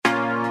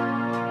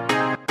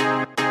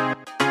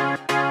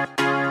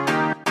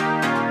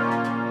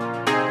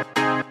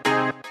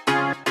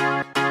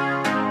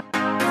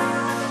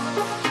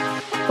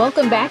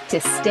Welcome back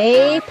to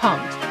Stay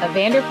Pumped, a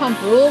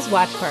Vanderpump Rules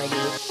watch party,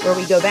 where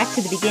we go back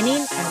to the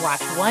beginning and watch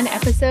one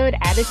episode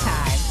at a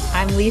time.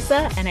 I'm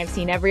Lisa, and I've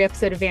seen every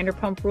episode of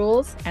Vanderpump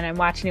Rules, and I'm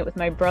watching it with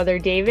my brother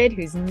David,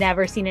 who's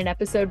never seen an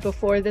episode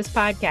before this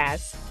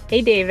podcast.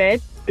 Hey,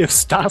 David. If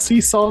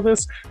Stassi saw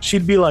this,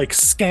 she'd be like,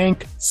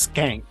 skank,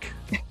 skank.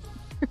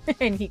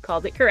 And he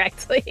called it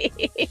correctly.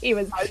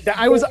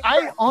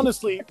 I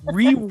honestly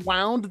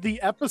rewound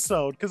the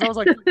episode because I was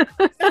like,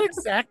 is that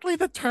exactly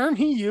the term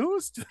he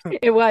used?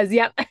 It was,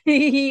 yep.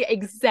 He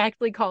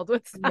exactly called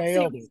what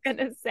Nailed Stassi was it. going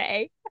to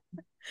say.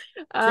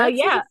 There's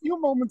a few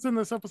moments in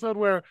this episode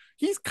where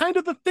he's kind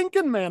of the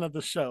thinking man of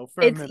the show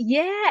for a minute.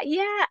 Yeah.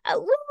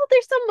 Well,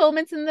 there's some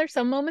moments and there's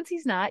some moments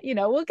he's not. You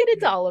know, we'll get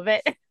into all of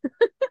it.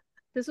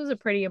 This was a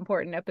pretty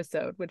important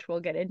episode, which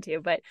we'll get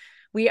into, but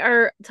we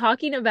are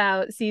talking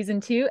about season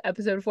 2,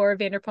 episode 4 of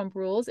Vanderpump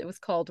Rules. It was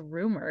called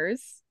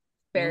Rumors.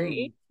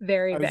 Very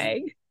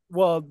vague.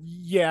 Well,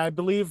 yeah, I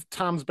believe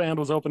Tom's band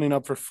was opening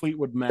up for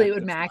Fleetwood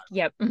Mac.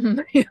 Yep.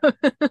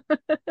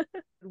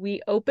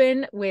 We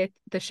open with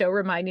the show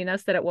reminding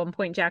us that at one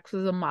point Jax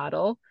was a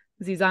model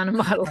because he's on a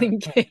modeling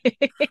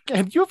gig.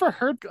 Have you ever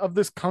heard of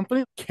this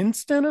company,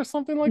 Kinston or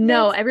something like that?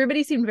 No,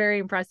 everybody seemed very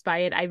impressed by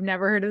it. I've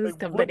never heard of this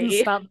company.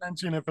 Wouldn't stop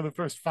mentioning it for the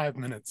first 5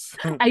 minutes.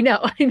 I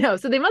know.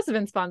 So they must have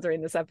been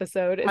sponsoring this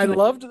episode. I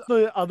loved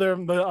the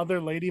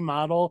other lady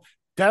model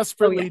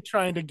desperately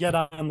trying to get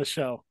on the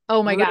show.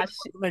 Oh my gosh.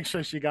 Make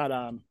sure she got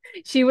on.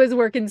 She was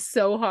working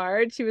so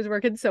hard.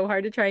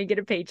 To try and get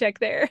a paycheck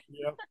there.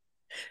 Yep.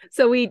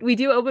 So we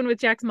do open with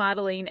Jax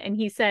modeling, and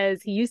he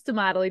says he used to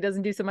model. He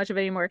doesn't do so much of it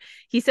anymore.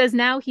 He says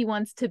now he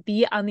wants to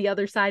be on the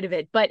other side of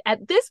it, but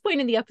at this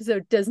point in the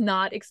episode does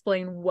not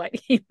explain what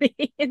he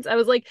means. I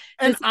was like,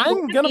 and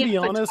I'm going to be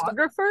honest,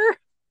 photographer?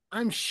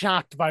 I'm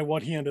shocked by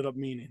what he ended up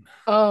meaning.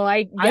 Oh,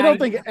 I don't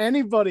think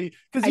anybody,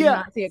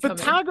 because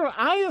photographer,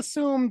 I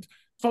assumed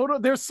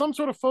there's some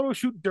sort of photo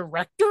shoot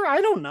director.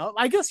 I don't know.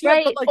 I guess,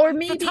 right. But like, or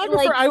maybe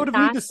photographer, like I would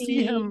have needed to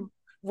see him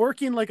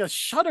working like a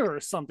shutter or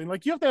something.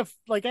 Like, you have to have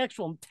like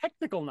actual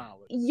technical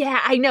knowledge.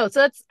 Yeah, I know. So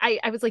that's I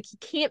was like, he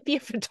can't be a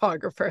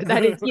photographer.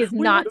 That is, he is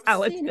not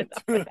talented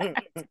enough for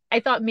that. I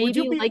thought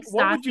maybe like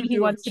Stassi, he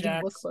wants to do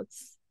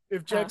lookbooks.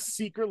 If Jax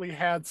secretly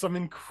had some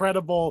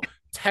incredible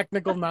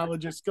technical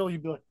knowledge or skill,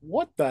 you'd be like,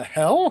 what the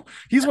hell?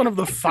 He's one of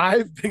the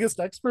 5 biggest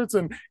experts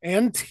in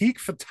antique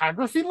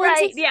photography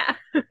lenses? Right, yeah.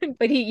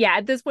 But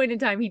at this point in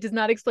time, he does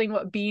not explain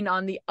what being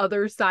on the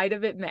other side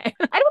of it meant.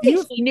 I don't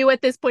think he knew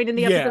at this point in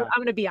the episode. I'm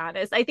going to be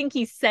honest. I think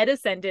he said a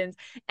sentence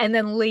and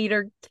then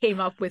later came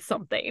up with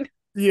something.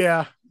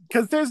 Yeah,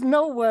 because there's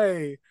no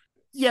way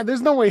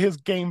his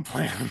game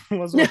plan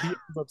was what he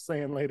ends up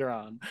saying later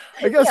on.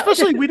 Like,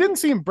 especially, we didn't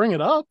see him bring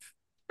it up.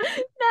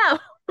 No.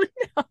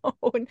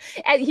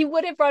 And he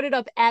would have brought it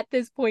up at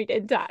this point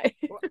in time.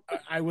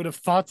 I would have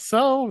thought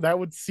so. That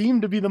would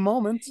seem to be the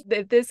moment.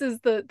 This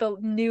is the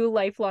new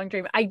lifelong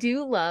dream. I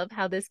do love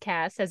how this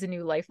cast has a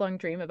new lifelong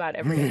dream about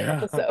every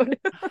episode.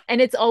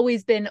 And it's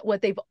always been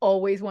what they've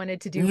always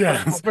wanted to do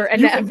forever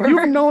and ever.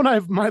 You've known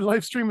my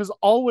life stream has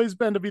always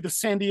been to be the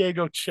San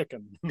Diego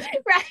Chicken.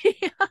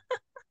 Right.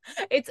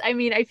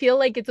 I feel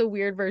like it's a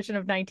weird version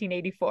of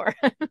 1984.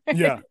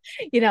 Yeah.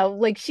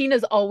 Like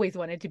Sheena's always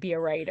wanted to be a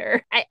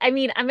writer. I'm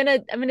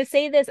gonna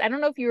say this. I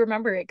don't know if you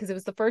remember it because it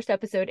was the first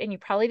episode and you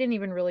probably didn't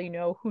even really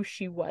know who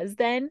she was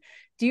then.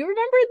 Do you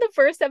remember in the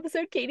first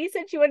episode, Katie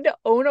said she wanted to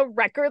own a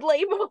record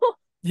label?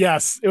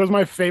 Yes, it was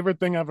my favorite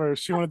thing ever.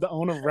 She wanted to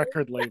own a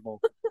record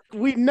label.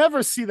 We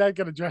never see that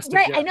get addressed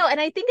right, again. I know,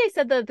 and I think I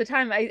said that at the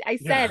time. I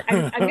said,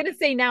 I'm going to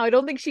say now, I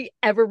don't think she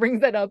ever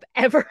brings that up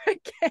ever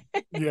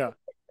again. Yeah.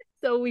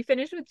 So we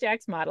finished with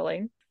Jax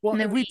modeling. Well,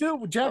 and we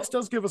do. Jax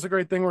does give us a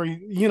great thing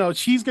where,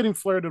 she's getting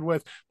flirted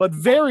with, but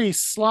very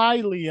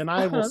slyly, and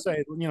I will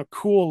say,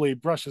 coolly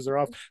brushes her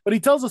off. But he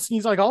tells us,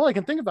 he's like, all I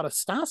can think about is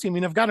Stassi. I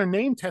mean, I've got her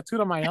name tattooed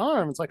on my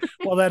arm. It's like,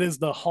 well, that is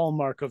the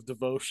hallmark of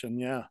devotion.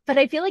 Yeah. But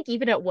I feel like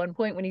even at one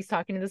point when he's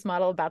talking to this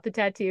model about the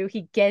tattoo,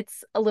 he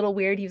gets a little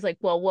weird. He's like,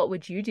 well, what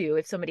would you do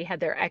if somebody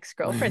had their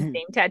ex-girlfriend's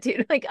name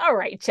tattooed? Like, all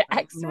right,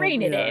 Jax,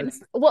 rein it in.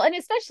 Well, and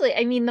especially,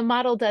 the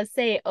model does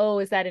say, oh,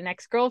 is that an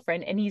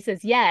ex-girlfriend? And he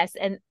says, yes.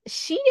 And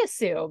she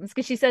assumes,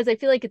 because she says, I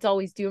feel like it's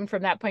always doomed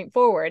from that point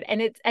forward.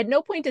 And it's at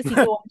no point does he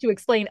go on to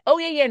explain, oh,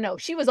 no,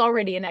 she was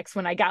already an ex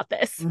when I got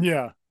this.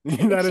 Yeah,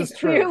 that is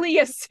true. She clearly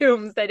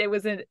assumes that it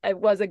was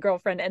a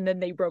girlfriend and then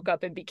they broke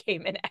up and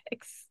became an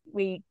ex.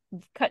 We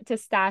cut to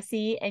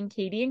Stassi and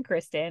Katie and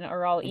Kristen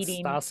are all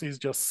eating. Stassi's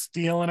just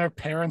stealing her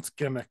parents'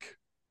 gimmick.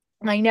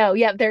 I know.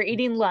 Yeah, they're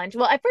eating lunch.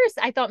 Well, at first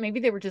I thought maybe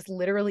they were just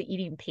literally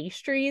eating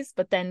pastries,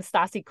 but then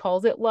Stassi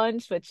calls it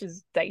lunch, which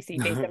is dicey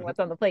based on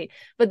what's on the plate.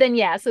 But then,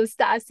 so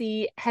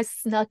Stassi has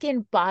snuck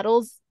in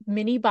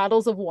mini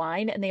bottles of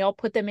wine, and they all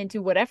put them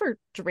into whatever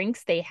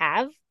drinks they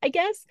have, I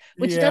guess,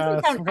 which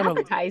doesn't sound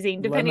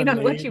appetizing depending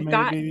on what you've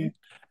gotten.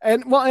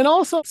 And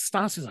also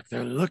Stassi's like,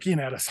 they're looking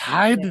at us,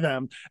 hide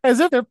them, as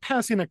if they're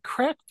passing a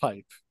crack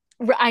pipe.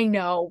 I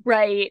know,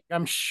 right?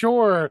 I'm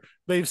sure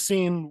they've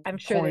seen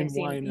pouring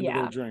wine into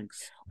their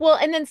drinks. Well,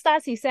 and then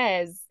Stassi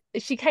says,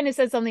 she kind of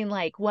says something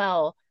like,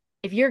 well,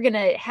 if you're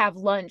gonna have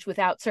lunch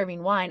without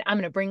serving wine, I'm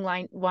gonna bring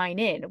wine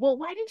in. Well,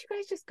 why didn't you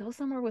guys just go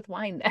somewhere with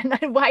wine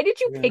then? Why did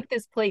you Yeah. pick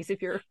this place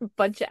if you're a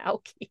bunch of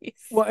alkies?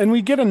 Well, and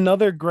we get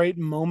another great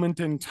moment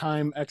in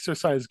time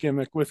exercise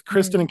gimmick with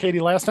Kristen and Katie.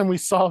 Last time we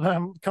saw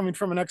them coming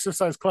from an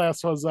exercise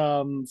class was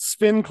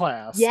spin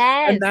class. And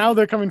Yes. now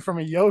they're coming from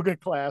a yoga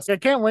class. I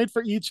can't wait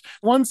for each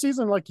one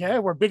season. Like, yeah,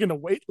 we're big into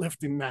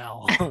weightlifting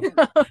now.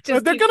 They're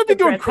Just going keep to be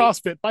doing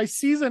progressing. CrossFit. By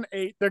season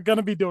 8, they're going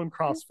to be doing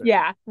CrossFit.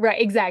 Yeah,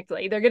 right.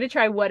 Exactly. They're gonna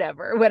try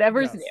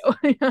whatever's Yes.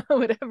 new,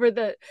 whatever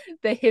the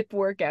hip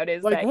workout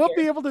is Like that we'll year.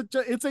 be able to,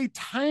 it's a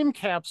time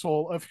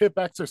capsule of hip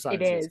It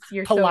exercises. is.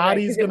 You're so right.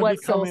 Pilates Because it going to be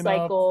was Soul coming up.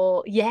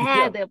 Cycle. Yeah,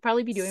 Yeah. they'll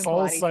probably be doing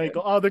Soul Pilates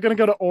Cycle. soon. Oh, they're going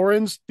to go to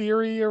Orange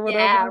Theory or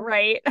Yeah, whatever.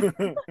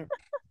 right.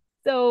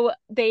 So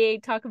they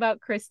talk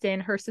about Kristen.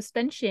 Her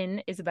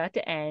suspension is about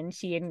to end.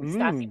 She and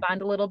Stassi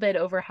bond a little bit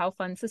over how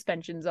fun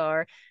suspensions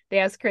are. They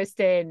ask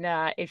Kristen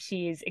if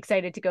she's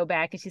excited to go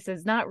back, and she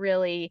says, "Not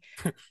really.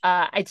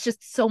 It's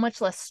just so much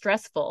less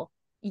stressful."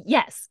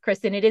 Yes,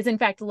 Kristen, it is in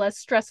fact less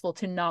stressful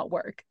to not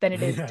work than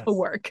it is to Yes.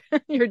 work.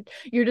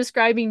 You're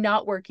describing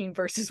not working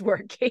versus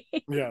working.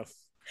 Yes.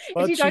 And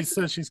But she she talks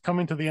says she's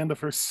coming to the end of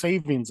her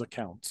savings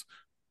account.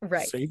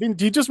 right, Saving?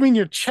 Do you just mean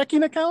your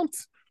checking account?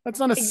 That's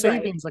not a right.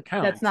 savings That's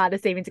account. not a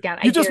savings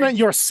account. I You just dare meant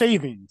your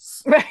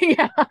savings. right.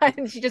 Yeah.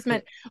 And she just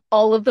meant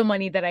all of the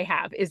money that I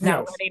have is now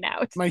Yes. running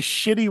out. My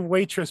shitty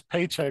waitress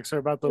paychecks are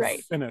about to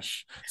Right.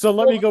 finish. So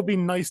let me Well, go be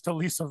nice to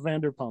Lisa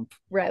Vanderpump.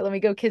 right. Let me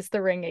go kiss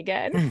the ring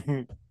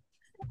again.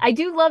 I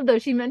do love though,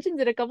 she mentions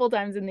it a couple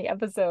times in the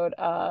episode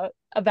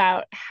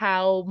about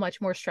how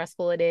much more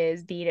stressful it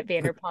is being at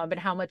Vanderpump and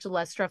how much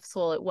less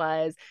stressful it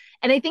was.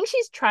 And I think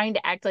she's trying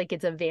to act like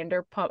it's a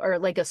Vanderpump or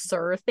like a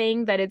SUR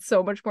thing, that it's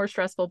so much more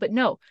stressful. But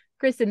no,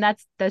 Kristen,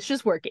 that's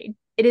just working.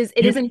 It is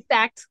you, in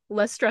fact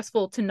less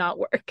stressful to not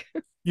work.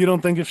 you don't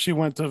think if she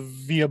went to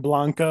Via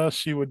Blanca,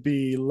 she would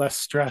be less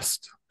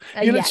stressed?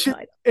 Yeah, no,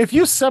 If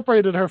you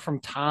separated her from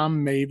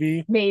Tom,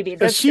 maybe, maybe because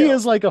that's she still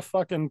is like a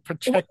fucking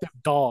protective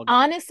dog.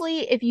 honestly,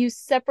 if you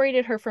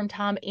separated her from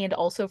Tom and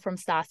also from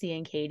Stassi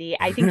and Katie,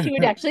 I think she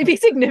would actually be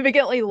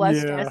significantly less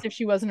Yeah. stressed if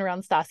she wasn't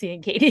around Stassi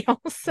and Katie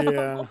also.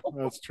 Yeah,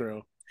 that's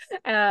true.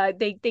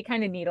 They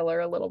kind of needle her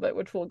a little bit,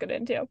 which we'll get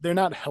into. They're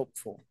not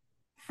helpful.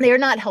 They're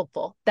not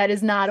helpful. That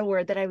is not a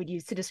word that I would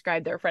use to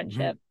describe their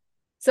friendship. Mhm.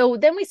 So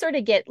then we sort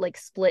of get like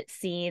split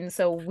scenes.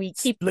 So we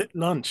keep Split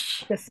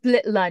lunch. the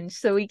split lunch.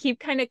 So we keep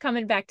kind of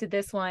coming back to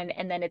this one,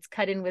 and then it's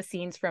cut in with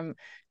scenes from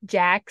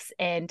Jax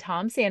and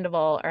Tom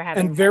Sandoval are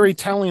having And very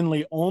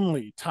tellingly,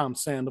 only Tom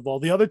Sandoval.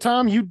 The other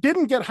Tom, you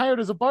didn't get hired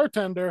as a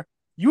bartender.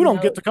 You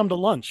don't get to come to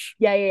lunch.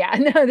 Yeah.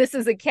 No, this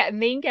is a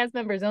main cast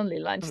members only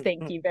lunch.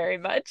 Thank you very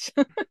much.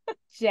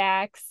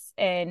 Jax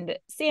and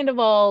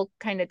Sandoval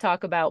kind of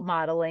talk about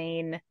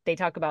modeling. They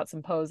talk about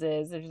some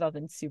poses. There's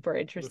nothing super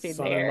interesting The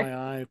sun there. in my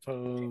eye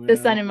pose. The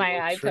sun in my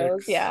eye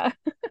pose. Yeah.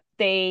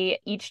 They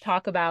each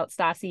talk about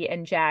Stassi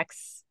and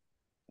Jax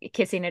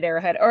kissing at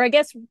Arrowhead, or I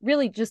guess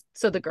really just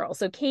so the girls.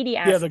 So Katie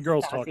asks, yeah, the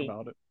girls talk Stassi.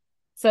 about it.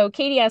 So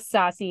Katie asks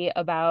Stassi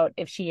about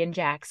if she and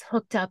Jax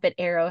hooked up at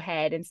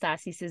Arrowhead, and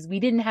Stassi says, "We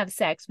didn't have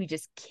sex, we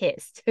just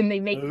kissed." And they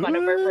make fun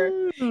of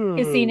her for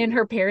kissing in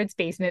her parents'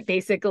 basement,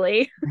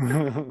 basically.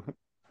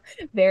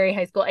 Very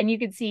high school. And you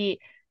can see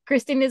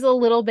Kristen is a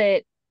little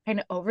bit kind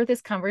of over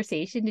this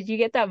conversation. Did you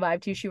get that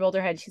vibe too? She rolled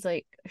her head. She's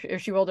like, or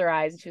she rolled her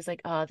eyes and she was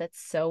like, "Oh,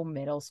 that's so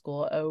middle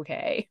school."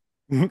 Okay.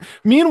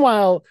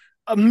 Meanwhile,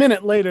 a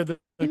minute later, the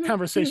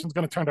conversation is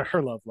going to turn to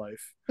her love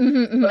life.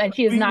 And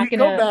she is not going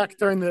to go back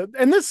during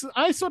and this,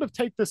 I sort of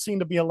take this scene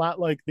to be a lot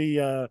like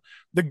the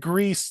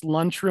Grease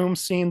lunchroom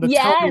scene, the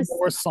Tell Me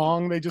More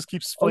song. They just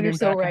keep splitting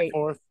back and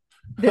forth.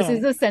 This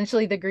is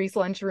essentially the Grease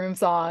lunchroom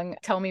song.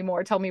 Tell me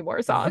more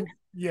song.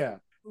 Yeah.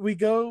 We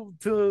go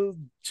to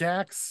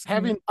Jax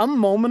having a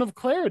moment of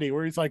clarity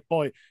where he's like,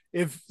 boy,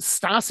 if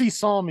Stassi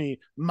saw me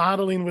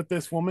modeling with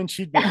this woman,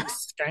 she'd be like,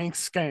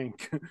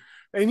 skank.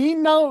 And he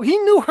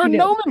knew her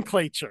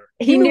nomenclature.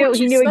 He knew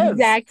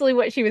exactly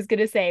what she was going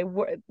to say.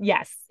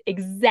 Yes,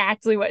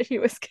 exactly what she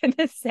was going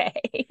to say.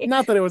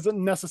 Not that it was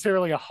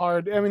necessarily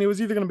it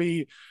was either going to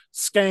be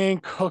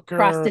skank, hooker,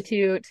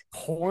 prostitute,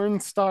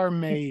 porn star,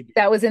 maybe.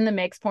 That was in the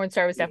mix. Porn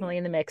star was definitely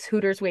in the mix.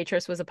 Hooters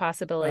waitress was a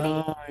possibility.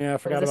 Yeah, I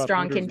forgot about a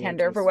strong Hooters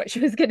contender waitress. for what she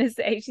was going to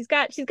say. She's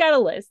got a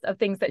list of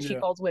things that she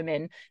calls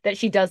women that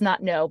she does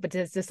not know, but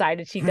has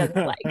decided she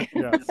doesn't like.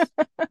 Yes.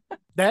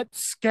 That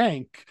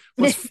skank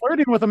was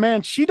flirting with a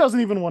man she doesn't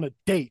even want to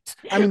date.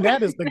 I mean,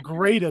 that is the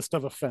greatest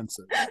of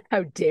offenses.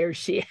 How dare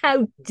she?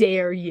 How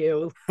dare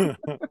you?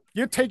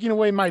 You're taking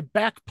away my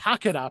back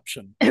pocket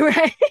option.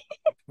 Right?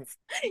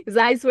 Because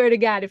I swear to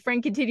God, if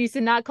Frank continues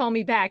to not call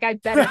me back, I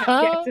better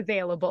have Jax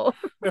available.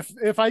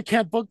 If I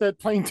can't book that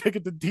plane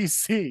ticket to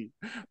DC,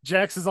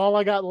 Jax is all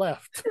I got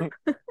left.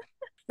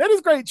 That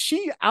is great.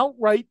 She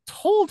outright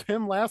told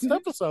him last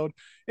episode,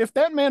 if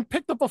that man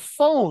picked up a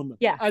phone,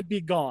 I'd be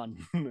gone.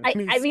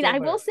 I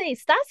will say,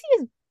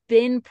 Stassi is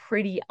been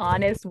pretty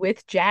honest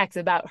with Jax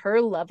about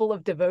her level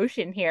of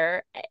devotion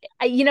here.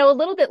 A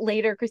little bit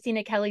later,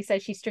 Christina Kelly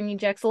says she's stringing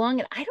Jax along,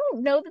 and I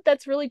don't know that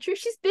that's really true.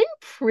 She's been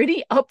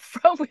pretty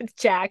upfront with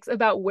Jax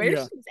about where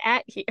she's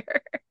at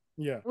here.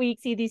 Yeah. We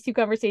see these two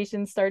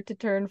conversations start to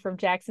turn from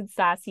Jax and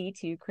Stassi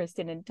to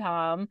Kristen and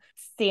Tom.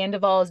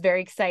 Sandoval is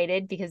very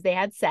excited because they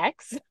had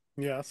sex.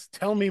 Yes.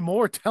 Tell me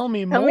more. Tell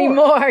me more. Tell me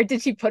more.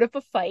 Did she put up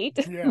a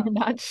fight? Yeah. I'm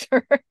not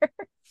sure.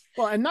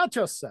 Well, and not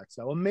just sex,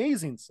 though.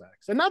 Amazing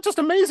sex. And not just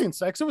amazing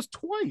sex. It was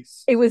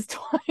twice. It was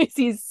twice.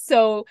 He's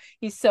so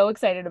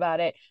excited about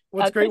it.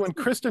 What's great when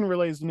Kristen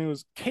relays the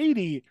news,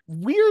 Katie,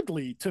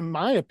 weirdly, to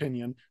my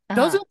opinion,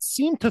 doesn't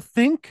seem to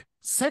think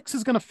sex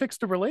is going to fix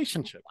the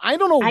relationship. I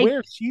don't know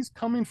where she's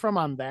coming from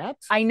on that.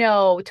 I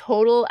know,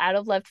 total out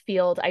of left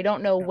field. I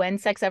don't know when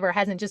sex ever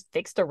hasn't just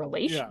fixed a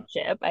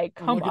relationship.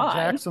 Come on.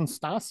 Jax and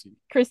Stassi.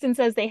 Kristen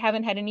says they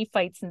haven't had any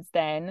fights since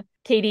then.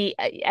 Katie,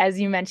 as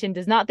you mentioned,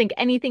 does not think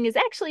anything is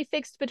actually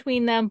fixed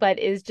between them, but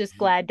is just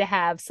glad to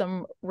have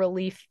some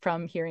relief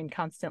from hearing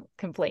constant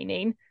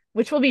complaining,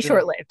 which will be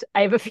short-lived,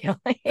 I have a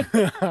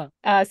feeling.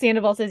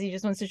 Sandoval says he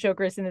just wants to show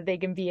Kristen that they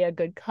can be a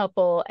good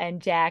couple,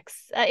 and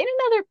Jax, in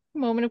another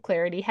moment of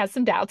clarity, has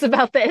some doubts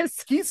about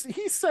this. He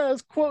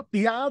says, quote,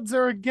 the odds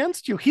are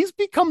against you. He's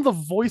become the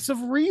voice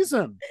of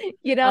reason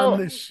on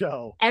this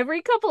show.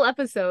 Every couple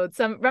episodes,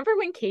 remember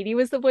when Katie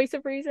was the voice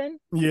of reason?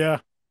 Yeah.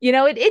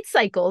 It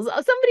cycles.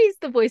 Somebody's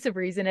the voice of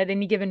reason at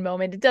any given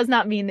moment. It does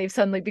not mean they've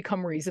suddenly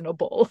become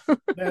reasonable.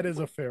 That is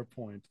a fair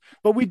point.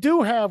 But we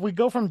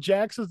go from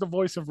Jax as the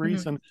voice of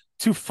reason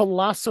to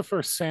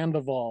philosopher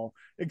Sandoval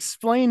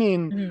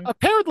explaining,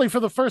 apparently for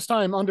the first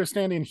time,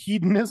 understanding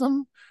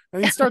hedonism.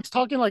 And he starts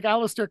talking like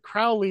Aleister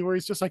Crowley, where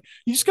he's just like,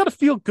 you just got to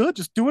feel good.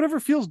 Just do whatever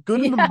feels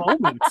good in the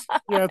moment.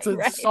 Yeah, it's a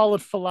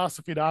solid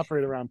philosophy to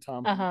operate around,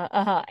 Tom.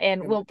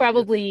 And we'll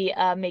probably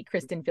make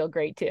Kristen feel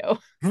great too.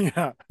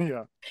 Yeah.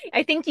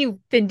 I think you've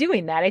been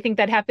doing that. I think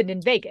that happened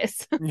in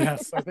Vegas.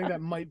 Yes, I think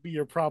that might be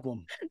your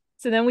problem.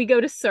 So then we go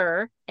to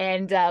SUR,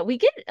 and we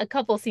get a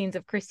couple scenes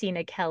of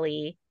Christina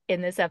Kelly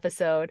in this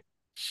episode.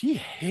 She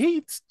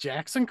hates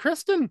Jax and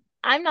Kristen.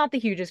 I'm not the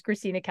hugest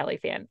Christina Kelly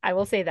fan. I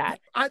will say that.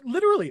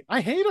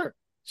 I hate her.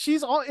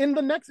 She's all in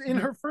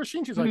her first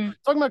scene. She's like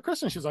talking about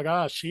Kristen. She's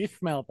like, she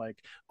smelled like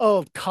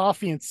old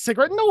coffee and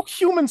cigarette. No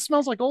human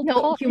smells like old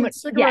coffee and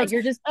cigarettes. Yeah,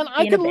 you're just, and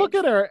I can look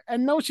at her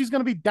and know she's going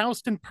to be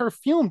doused in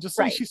perfume. Just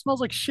say she smells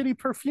like shitty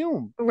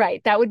perfume.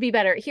 Right. That would be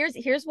better.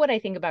 Here's what I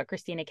think about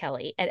Christina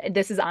Kelly. And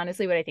this is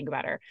honestly what I think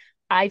about her.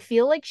 I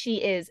feel like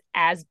she is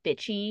as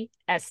bitchy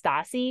as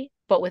Stassi,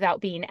 but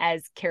without being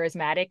as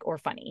charismatic or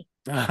funny.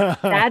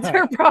 That's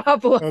her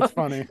problem. That's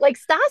funny. Like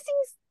Stassi.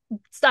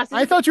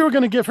 I thought you were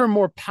going to give her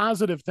more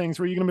positive things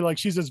where you're going to be like,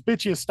 she's as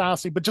bitchy as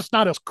Stassi, but just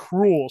not as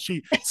cruel.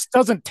 She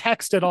doesn't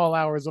text at all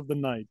hours of the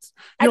night.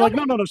 You're like,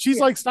 no. She's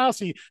like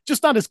Stassi,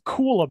 just not as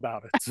cool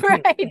about it.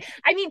 Right.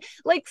 I mean,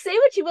 like, say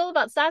what you will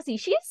about Stassi.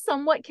 She is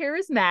somewhat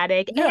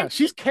charismatic. Yeah,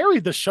 she's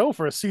carried the show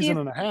for a season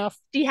and a half.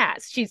 She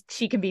has.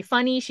 She can be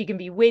funny. She can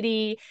be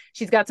witty.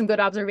 She's got some good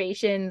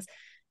observations.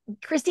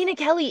 Christina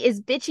Kelly is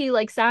bitchy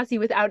like Stassi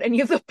without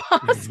any of the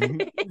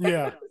positives.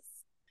 Yeah.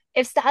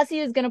 If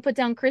Stassi was going to put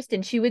down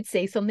Kristen, she would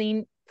say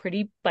something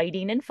pretty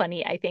biting and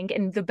funny, I think.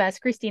 And the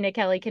best Christina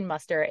Kelly can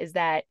muster is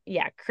that,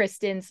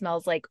 Kristen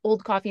smells like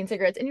old coffee and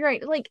cigarettes. And you're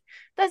right, like,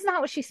 that's not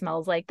what she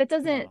smells like. That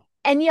doesn't. No.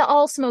 And you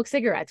all smoke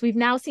cigarettes. We've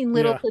now seen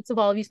little clips of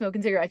all of you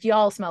smoking cigarettes. You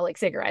all smell like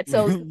cigarettes.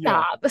 So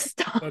stop.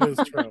 That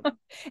is true.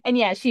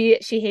 And she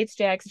hates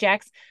Jax.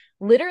 Jax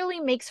literally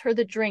makes her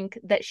the drink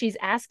that she's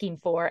asking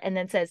for and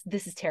then says,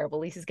 this is terrible.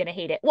 Lisa's going to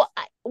hate it. Well,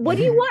 what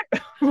do you want?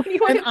 What do you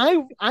want?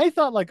 And I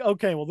thought like,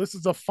 okay, well, this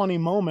is a funny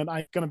moment.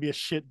 I'm going to be a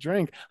shit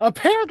drink.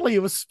 Apparently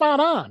it was spot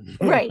on.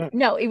 Right.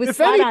 No, it was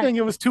if anything,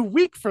 it was too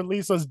weak for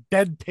Lisa's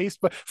dead taste,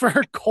 but for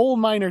her coal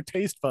miner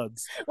taste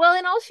buds. Well,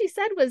 and all she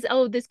said was,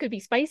 oh, this could be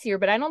spicier,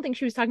 but I don't think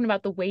she was talking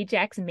about the way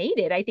Jax made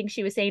it. I think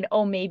she was saying,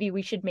 oh, maybe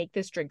we should make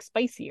this drink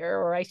spicier,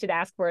 or I should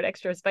ask for it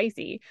extra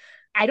spicy.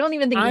 I don't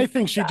even think. I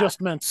think she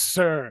just meant,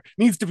 sir,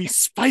 needs to be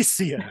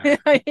spicier.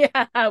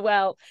 Yeah,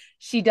 well,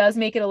 she does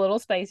make it a little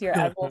spicier,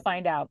 as we'll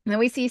find out. And then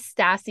we see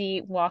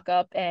Stassi walk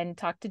up and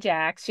talk to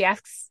Jax. She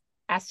asks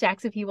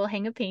Jax if he will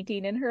hang a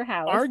painting in her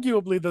house.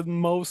 Arguably the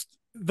most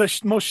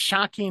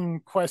shocking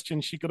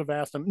question she could have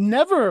asked him.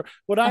 Never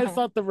would I have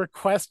thought the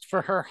request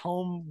for her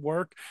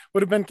homework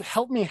would have been to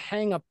help me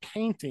hang a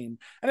painting.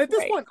 And at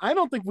this point, I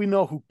don't think we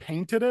know who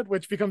painted it,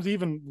 which becomes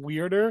even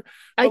weirder.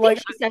 I think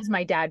she says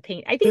my dad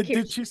painted. I think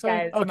did she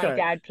say my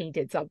dad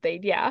painted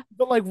something. Yeah.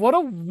 But like, what a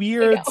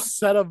weird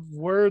set of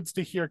words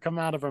to hear come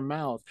out of her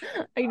mouth.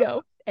 I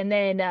know. And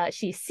then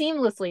she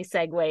seamlessly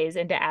segues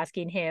into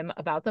asking him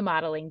about the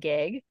modeling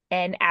gig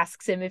and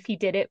asks him if he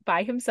did it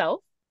by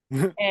himself.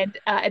 And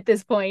at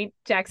this point,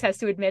 Jax has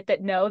to admit that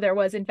no, there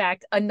was in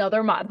fact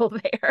another model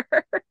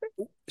there.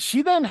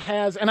 She then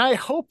has, and I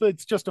hope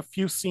it's just a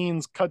few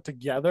scenes cut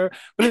together,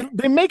 but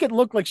they make it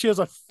look like she has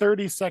a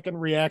 30-second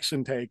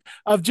reaction take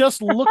of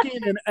just looking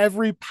in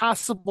every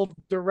possible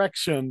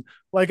direction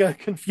like a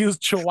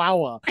confused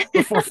chihuahua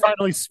before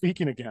finally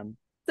speaking again.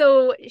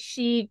 So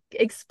she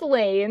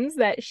explains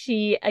that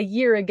she, a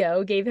year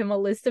ago, gave him a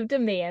list of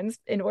demands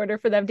in order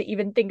for them to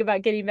even think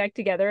about getting back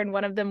together. And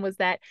one of them was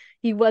that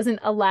he wasn't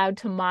allowed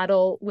to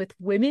model with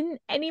women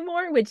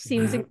anymore, which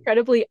seems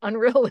incredibly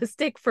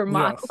unrealistic for Yes.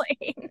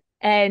 modeling.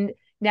 And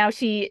now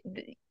she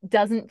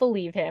doesn't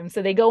believe him.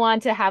 So they go on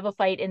to have a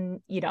fight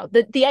in,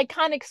 the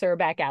iconic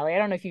Surback Alley. I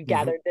don't know if you've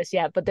gathered this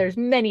yet, but there's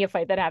many a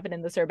fight that happened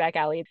in the Surback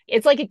Alley.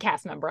 It's like a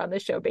cast member on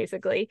this show,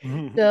 basically.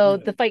 So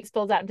the fight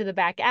spills out into the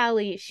back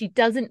alley. She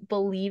doesn't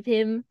believe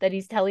him that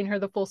he's telling her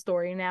the full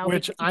story now.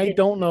 Which I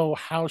don't know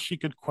how she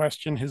could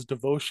question his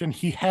devotion.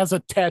 He has a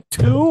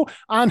tattoo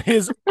on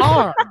his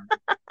arm.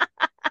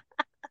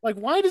 Like,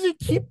 why does he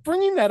keep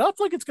bringing that up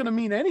like it's going to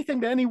mean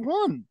anything to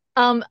anyone?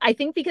 I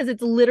think because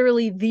it's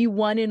literally the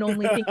one and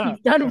only thing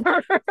he's done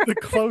for her. The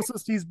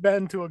closest he's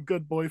been to a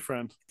good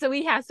boyfriend. So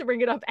he has to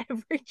bring it up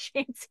every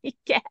chance he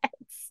gets.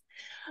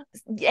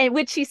 And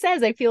which she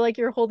says, I feel like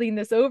you're holding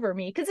this over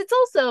me. Because it's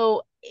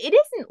also, it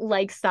isn't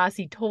like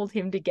Stassi told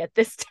him to get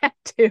this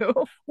tattoo.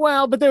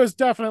 Well, but there was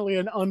definitely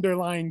an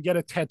underlying get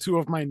a tattoo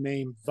of my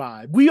name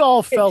vibe. We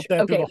all felt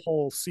that through the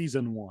whole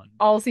season 1.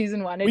 All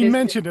season 1. We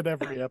mentioned it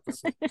every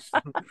episode.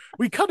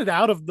 We cut it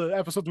out of the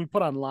episodes we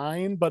put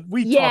online, but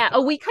we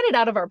we cut it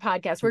out of our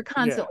podcast. We're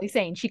constantly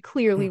saying she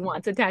clearly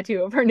wants a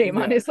tattoo of her name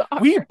on his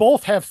arm. We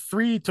both have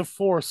 3 to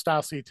 4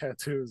 Stassi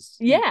tattoos.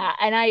 Yeah,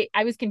 and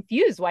I was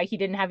confused why he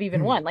didn't have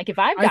even one. Like, if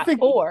I've got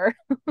 4.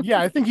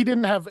 I think he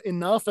didn't have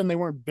enough and they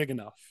weren't big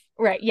enough.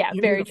 Right, yeah,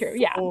 very true.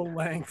 Yeah. Full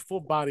length, full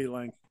body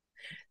length.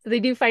 So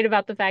they do fight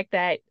about the fact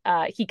that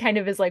he kind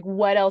of is like,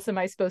 what else am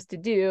I supposed to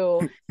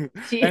do?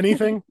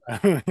 Anything?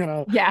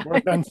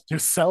 Work on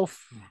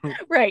yourself.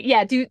 Right,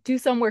 yeah, do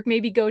some work,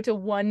 maybe go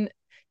to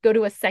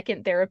a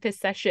second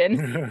therapist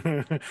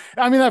session.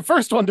 I mean, that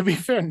first one, to be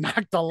fair,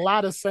 knocked a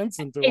lot of sense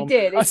into him. It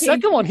did. A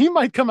second one, he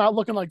might come out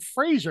looking like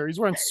Frasier. He's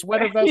wearing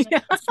sweater vest,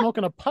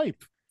 smoking a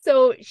pipe.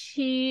 So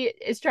she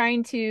is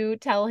trying to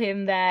tell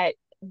him that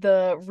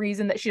the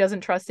reason that she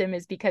doesn't trust him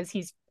is because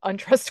he's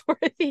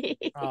untrustworthy.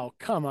 Oh,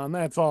 come on.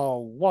 That's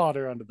all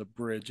water under the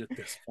bridge at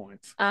this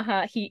point.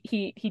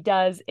 He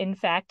does, in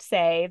fact,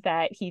 say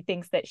that he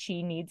thinks that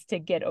she needs to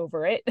get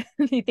over it.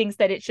 He thinks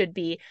that it should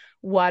be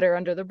water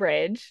under the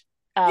bridge.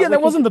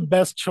 That wasn't the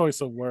best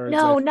choice of words.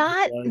 No,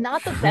 not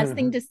the best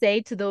thing to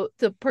say to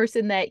the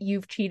person that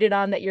you've cheated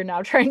on, that you're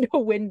now trying to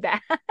win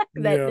back.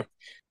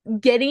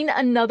 Getting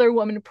another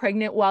woman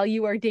pregnant while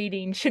you are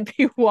dating should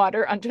be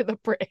water under the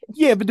bridge.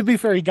 Yeah, but to be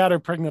fair, he got her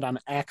pregnant on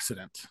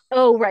accident.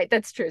 Oh, right.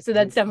 That's true. So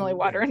that's definitely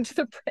water under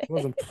the bridge. It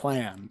wasn't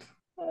planned.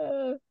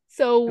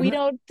 So we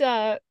don't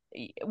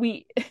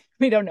we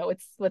don't know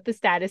what the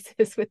status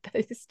is with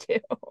those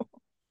two.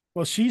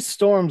 Well, she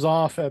storms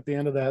off at the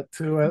end of that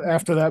too.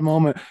 After that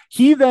moment,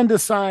 he then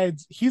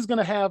decides he's going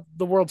to have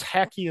the world's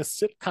hackiest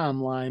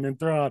sitcom line and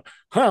throw out,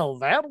 "Well,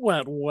 that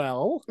went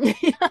well."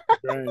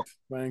 Right.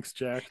 Thanks,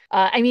 Jack.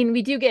 I mean,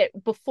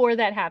 before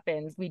that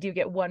happens, we do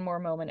get one more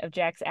moment of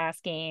Jax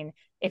asking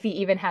if he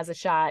even has a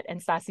shot, and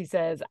Stassi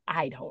says,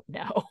 "I don't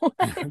know."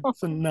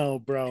 So no,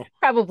 bro.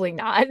 Probably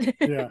not.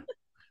 Yeah.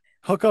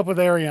 Hook up with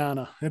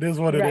Ariana. It is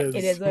what it is.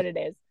 It is what it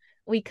is.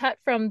 We cut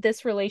from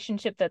this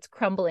relationship that's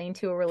crumbling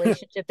to a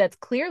relationship that's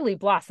clearly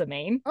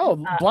blossoming.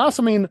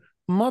 Blossoming,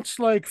 much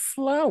like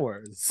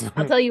flowers.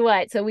 I'll tell you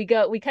what. So we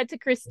cut to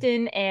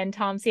Kristen and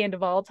Tom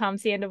Sandoval. Tom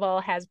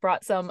Sandoval has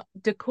brought some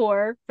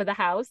decor for the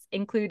house,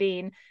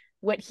 including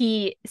what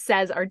he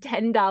says are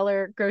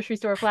 $10 grocery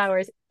store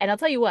flowers. And I'll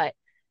tell you what,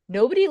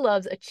 nobody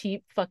loves a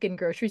cheap fucking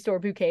grocery store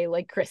bouquet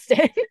like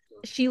Kristen.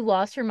 She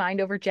lost her mind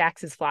over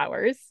Jax's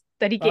flowers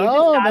that he gave to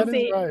Stassi. That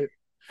is right.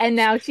 And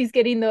now she's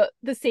getting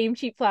the same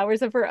cheap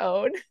flowers of her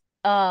own.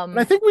 And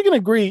I think we can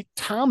agree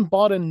Tom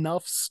bought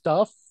enough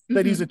stuff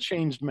that he's a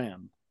changed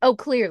man. Oh,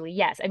 clearly,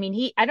 yes. I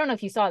mean, I don't know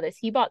if you saw this.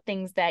 He bought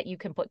things that you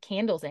can put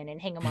candles in and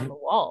hang them on the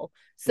wall.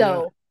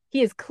 So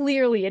he is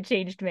clearly a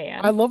changed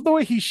man. I love the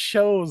way he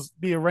shows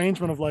the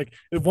arrangement of like,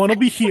 one will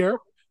be here,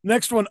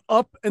 next one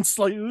up and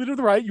slightly to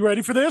the right. You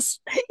ready for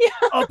this?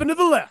 Up and to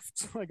the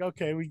left. Like,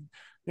 okay,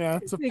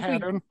 it's a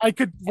pattern.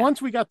 Once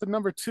we got the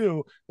number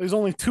 2, there's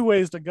only 2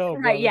 ways to go.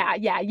 Right, brother.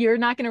 Yeah. You're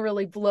not going to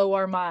really blow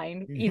our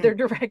mind either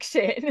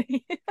direction.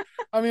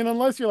 I mean,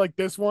 unless you're like,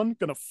 this one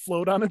going to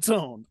float on its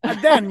own.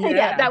 And then,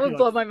 that would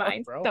blow my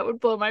mind. That would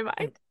blow my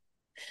mind.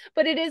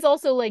 But it is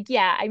also like,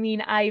 I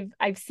mean,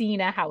 I've seen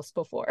a house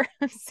before.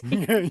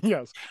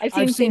 Yes.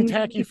 I've seen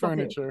tacky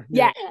furniture.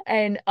 Yeah.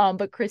 And,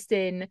 but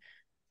Kristen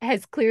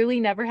has clearly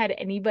never had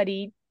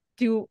anybody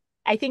do,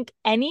 I think,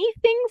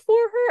 anything for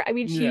her. I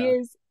mean, she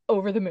is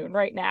over the moon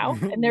right now,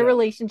 and their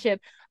relationship,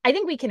 I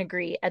think we can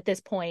agree at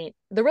this point,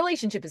 the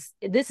relationship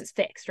is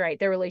fixed, right?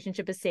 Their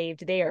relationship is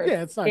saved. They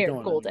are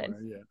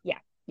golden. Yeah.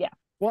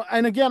 Well,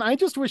 and again, I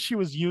just wish she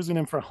was using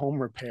him for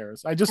home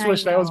repairs. I just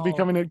wish that was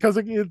becoming it, because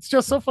it's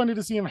just so funny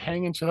to see him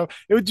hanging shit up.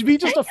 It would be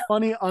just a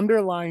funny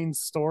underlying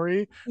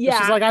story. Yeah,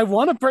 she's like, I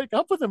want to break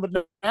up with him, but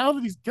now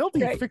that he's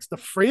guilty, he fixed the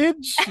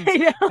fridge,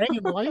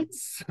 hanging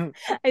lights.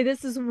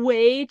 This is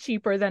way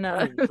cheaper than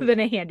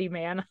a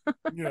handyman.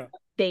 Yeah.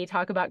 They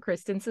talk about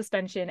Kristen's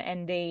suspension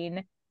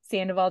ending.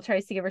 Sandoval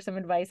tries to give her some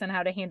advice on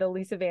how to handle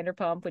Lisa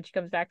Vanderpump when she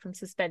comes back from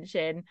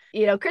suspension.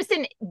 You know,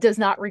 Kristen does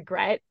not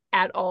regret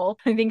at all.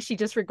 I think she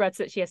just regrets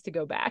that she has to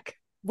go back.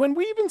 When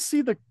we even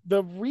see the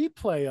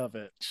replay of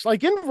it,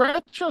 like in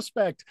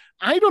retrospect,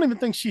 I don't even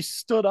think she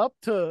stood up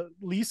to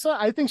Lisa.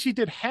 I think she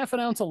did half an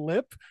ounce of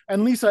lip,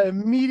 and Lisa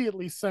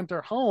immediately sent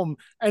her home.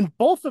 And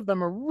both of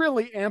them are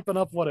really amping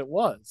up what it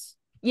was.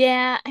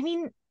 Yeah, I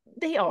mean,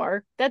 they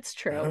are. That's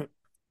true.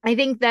 I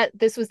think that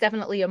this was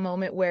definitely a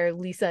moment where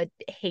Lisa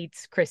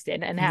hates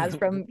Kristen and has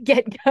from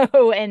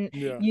get-go and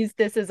used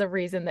this as a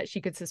reason that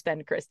she could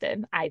suspend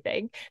Kristen, I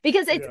think.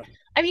 Because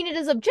I mean, it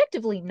is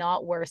objectively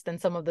not worse than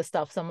some of the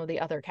stuff some of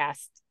the other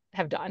casts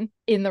have done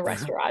in the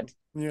restaurant.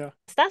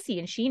 Stassi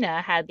and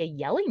Scheana had a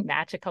yelling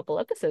match a couple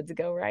episodes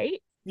ago,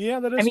 right? Yeah,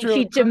 that is true.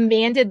 She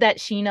demanded that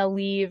Scheana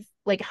leave,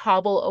 like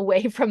hobble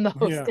away from the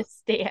hostess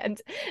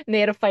stand, and they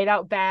had to fight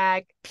out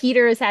back.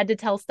 Peter has had to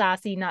tell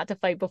Stassi not to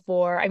fight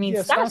before. I mean,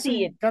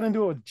 Stassi got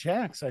into it with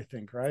Jax, I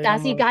think, right?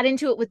 Stassi got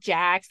into it with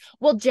Jax.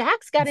 Well,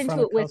 Jax got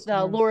into it with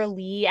Laura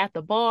Lee at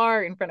the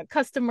bar in front of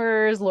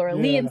customers. Laura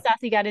Lee and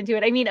Stassi got into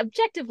it. I mean,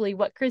 objectively,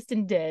 what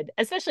Kristen did,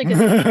 especially because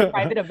it was a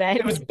private event.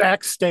 It was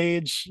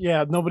backstage.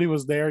 Yeah, nobody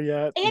was there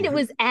yet. And it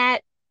was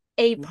at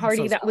a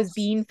party that was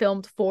being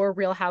filmed for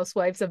Real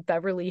Housewives of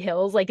Beverly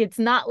Hills. Like, it's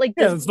not like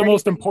this. Yeah, it's the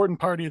most important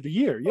party of the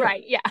year. Yeah.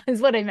 Right. Yeah,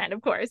 is what I meant,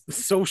 of course. The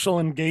social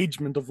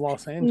engagement of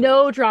Los Angeles.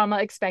 No drama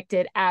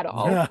expected at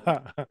all.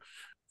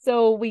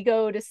 So we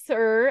go to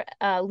SUR.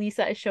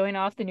 Lisa is showing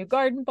off the new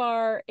garden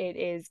bar. It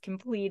is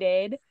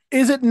completed.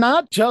 Is it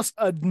not just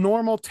a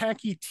normal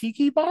tacky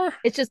tiki bar?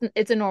 It's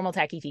a normal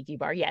tacky tiki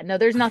bar. Yeah, no,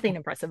 there's nothing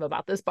impressive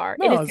about this bar.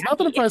 No, it's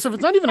nothing impressive.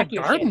 It's not even a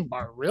garden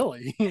bar,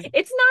 really.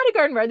 It's not a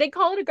garden bar. They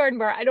call it a garden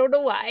bar. I don't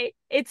know why.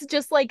 It's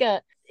just like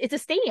it's a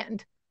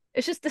stand.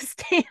 It's just a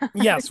stand.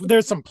 Yes,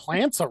 there's some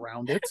plants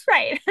around it.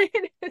 Right.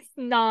 It's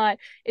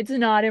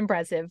not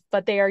impressive,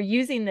 but they are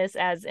using this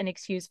as an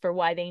excuse for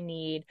why they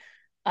need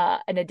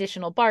an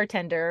additional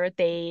bartender.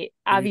 They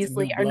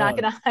obviously are not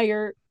going to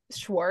hire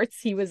Schwartz.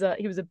 He was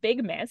a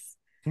big miss.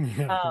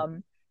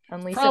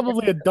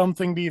 Probably a dumb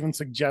thing to even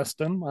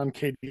suggest him on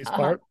Katie's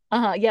part.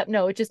 Yep.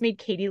 No, it just made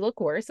Katie look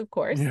worse, of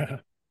course. Yeah.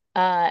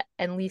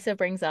 And Lisa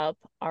brings up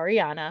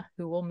Ariana,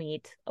 who we'll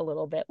meet a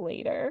little bit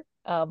later.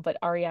 But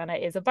Ariana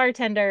is a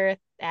bartender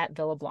at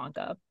Villa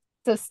Blanca.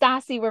 So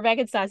we're back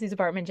at Stassi's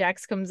apartment.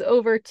 Jax comes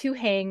over to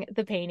hang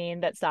the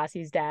painting that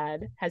Stassi's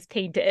dad has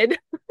painted.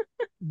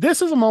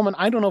 This is a moment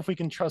I don't know if we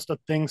can trust a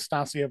thing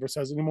Stassi ever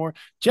says anymore.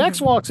 Jax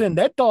walks in.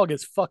 That dog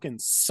is fucking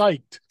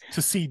psyched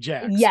to see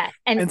Jax. Yes.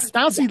 And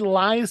Stassi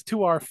lies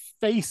to our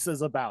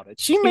faces about it.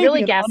 She may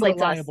really be an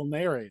unreliable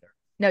narrator.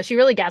 No, she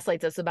really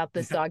gaslights us about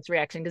this dog's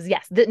reaction because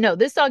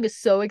this dog is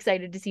so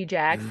excited to see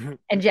Jax,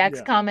 and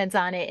Jax comments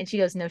on it and she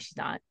goes, no, she's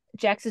not.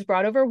 Jax has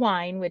brought over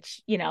wine,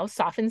 which,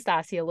 softens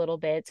Stassi a little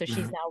bit. So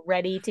she's now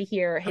ready to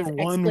hear his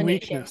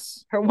explanation.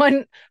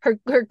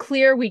 Her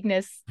clear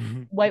weakness,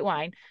 white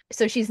wine.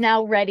 So she's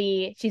now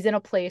ready. She's in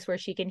a place where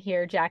she can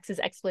hear Jax's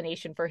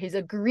explanation for his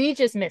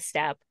egregious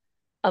misstep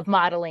of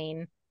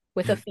modeling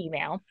with a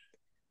female.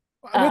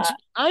 Which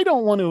I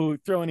don't want to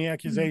throw any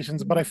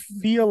accusations, but I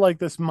feel like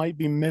this might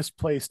be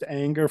misplaced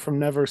anger from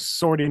never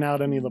sorting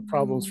out any of the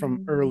problems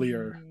from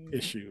earlier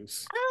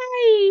issues.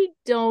 I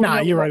don't know.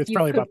 You're right. It's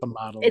probably about the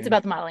modeling. It's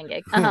about the modeling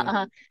gig.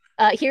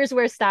 Here's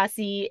where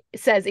Stassi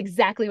says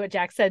exactly what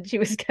Jax said she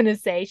was going to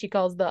say. She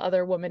calls the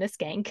other woman a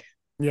skank.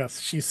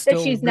 Yes, she's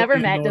never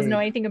met, doesn't know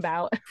anything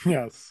about.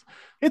 Yes.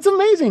 It's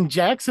amazing.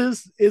 Jax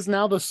is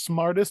now the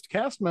smartest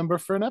cast member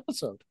for an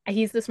episode.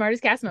 He's the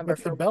smartest cast member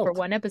for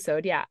one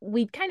episode. Yeah.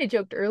 We kind of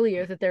joked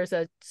earlier that there's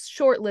a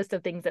short list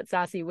of things that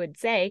Stassi would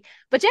say,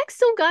 but Jax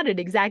still got it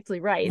exactly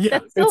right. Yeah,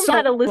 that's still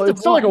not a list of it's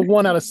still like a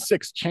 1 out of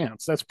 6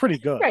 chance. That's pretty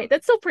good. Right.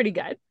 That's still pretty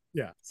good.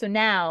 Yeah. So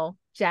now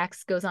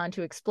Jax goes on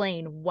to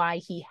explain why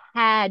he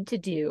had to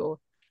do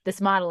this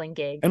modeling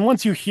gig. And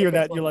once you hear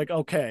that, you're like,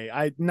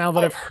 okay, now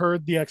that I've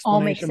heard the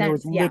explanation, there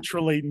was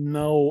literally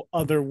no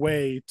other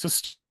way to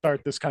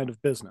start this kind of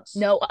business.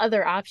 No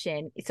other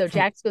option. So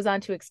Jax goes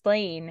on to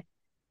explain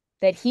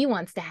that he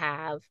wants to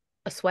have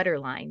a sweater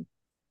line,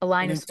 a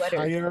line of sweaters.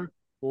 An entire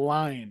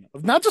line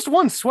of not just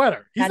one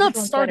sweater. He's not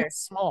starting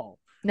small.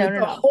 No.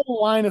 A whole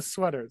line of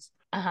sweaters.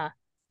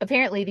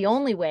 Apparently, the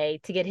only way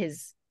to get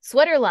his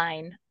sweater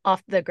line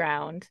off the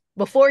ground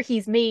before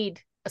he's made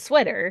a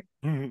sweater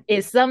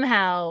is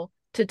somehow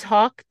to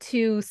talk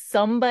to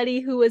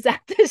somebody who was at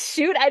this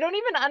shoot. I don't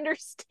even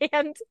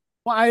understand.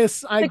 Well,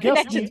 I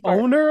guess the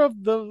owner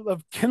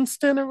of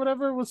Kinston or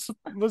whatever was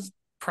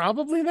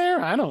probably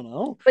there. I don't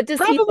know. But does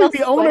probably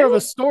the owner of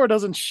a store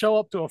doesn't show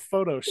up to a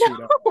photo shoot.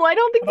 No, I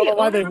don't think I don't know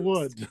why they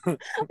would. I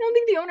don't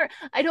think the owner.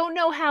 I don't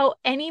know how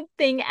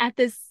anything at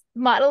this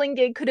modeling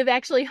gig could have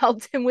actually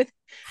helped him with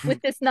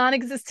this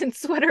non-existent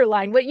sweater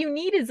line. What you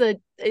need is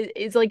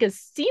like a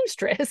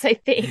seamstress, I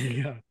think.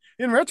 Yeah.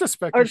 In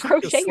retrospect, or he should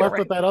have just slept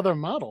with that other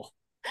model.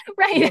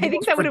 Right. I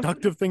think that would have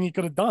productive thing he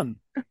could have done.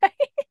 Right.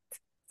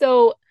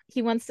 So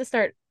he wants to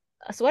start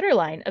a sweater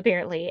line,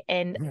 apparently,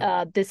 and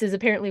this is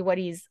apparently what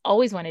he's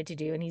always wanted to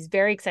do, and he's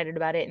very excited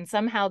about it. And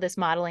somehow this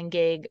modeling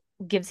gig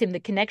gives him the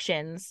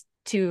connections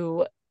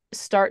to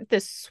start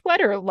this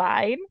sweater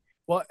line.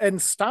 Well, and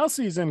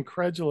Stassi's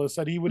incredulous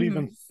that he would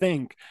even Mhm.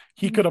 think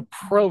he could Mhm.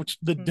 approach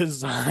the Mhm.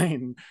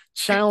 design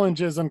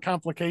challenges and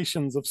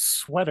complications of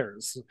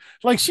sweaters.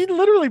 Like she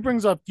literally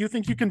brings up, "Do you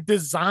think you can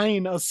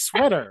design a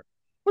sweater?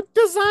 What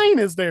design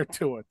is there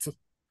to it?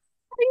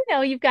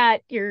 You've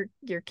got your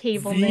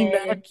cable knit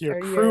V-neck, your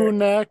or crew your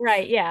neck,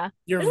 right, yeah.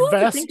 your There's a lot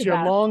to think vest, your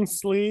about. long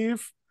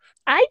sleeve."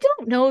 I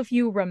don't know if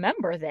you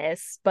remember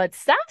this, but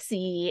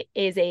Stassi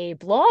is a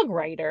blog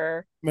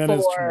writer That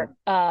is for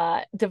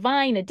true.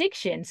 Divine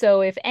Addiction.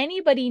 So if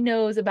anybody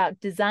knows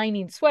about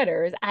designing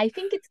sweaters, I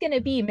think it's going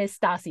to be Miss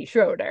Stassi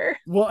Schroeder.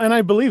 Well, and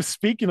I believe,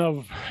 speaking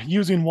of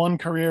using one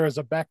career as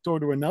a backdoor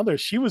to another,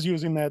 she was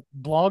using that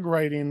blog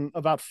writing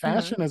about Uh-huh.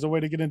 fashion as a way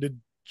to get into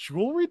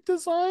jewelry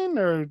design,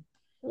 or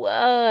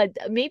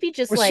Maybe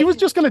just she like was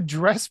just going to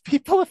dress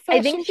people at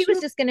I think fashion she was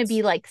shoots. just going to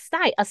be like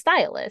a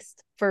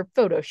stylist for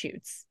photo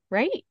shoots,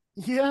 right?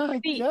 Yeah, I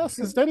Maybe. guess.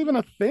 Is that even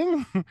a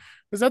thing?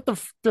 Is that the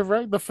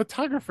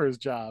photographer's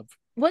job?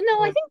 Well, no,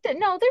 I Or, think that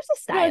no, there's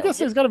a yeah, I guess stylist.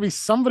 there's got to be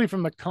somebody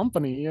from the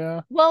company.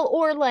 Yeah. Well,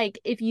 or like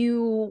if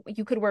you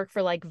could work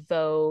for like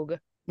Vogue,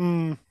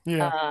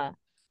 Yeah. uh,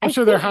 I'm I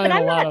sure they're think, but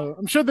hiring a lot of.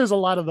 I'm sure there's a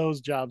lot of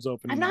those jobs I'm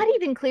opening not up.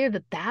 even clear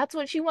that that's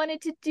what she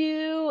wanted to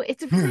do.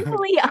 It's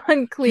really She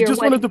unclear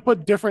just what wanted to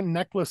put different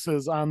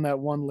necklaces on that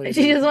one she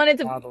lady just wanted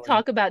to modeling.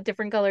 talk about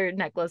different colored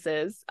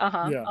necklaces.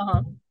 Uh-huh. Yeah.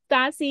 Uh-huh.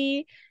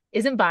 Stassi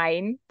isn't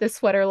buying the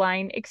sweater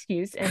line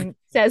excuse and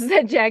says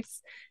that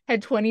Jax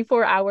had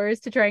 24 hours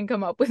to try and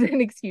come up with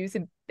an excuse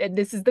and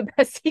this is the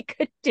best he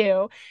could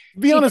do. To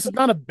be She honest, it's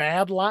not a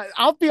bad lie.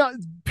 I'll be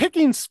honest,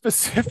 picking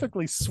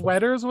specifically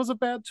sweaters was a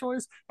bad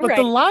choice, but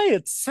the right. lie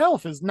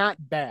itself is not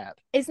bad.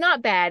 It's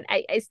not bad.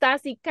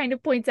 Stassi kind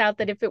of points out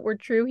that if it were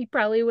true, he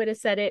probably would have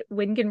said it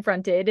when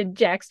confronted. And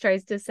Jax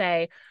tries to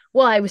say,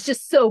 "Well, I was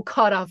just so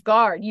caught off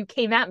guard. You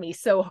came at me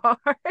so hard.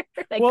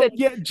 I Well, couldn't."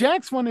 yeah,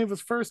 Jax, when he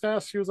was first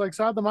asked, she was like,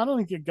 "So how'd the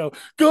modeling gig go?"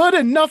 "Good,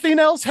 and nothing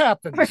else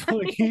happened."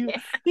 Like Yeah.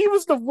 he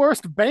was the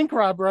worst bank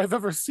robber I've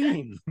ever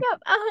seen.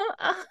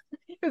 Yep.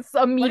 It's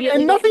Like,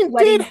 immediately and like nothing did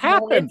sweating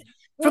happen. bullets.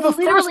 For the first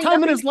Literally time in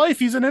nothing. his life,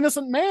 he's an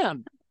innocent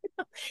man.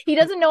 He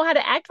doesn't know how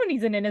to act when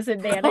he's an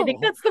innocent man. I think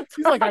No, that's the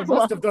he's like, "I must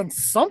problem. have done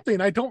something.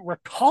 I don't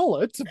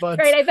recall it, but."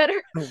 Right.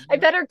 I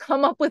better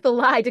come up with a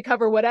lie to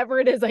cover whatever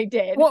it is I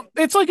did. Well,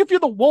 it's like if you're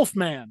the wolf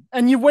man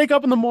and you wake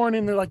up in the morning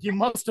and they're like, "You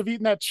must have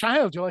eaten that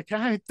child." You're like,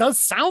 "Ah, it does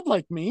sound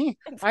like me.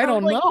 It I sounds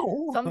don't like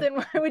know."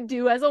 something I would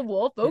do as a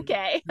wolf.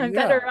 Okay. I Yeah.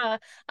 better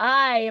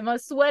I am a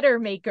sweater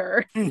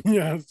maker.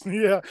 Yes.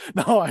 Yeah.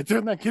 No, I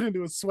turned that kid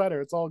into a sweater.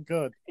 It's all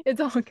good.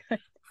 It's all good.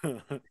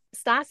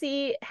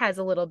 Stassi has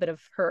a little bit of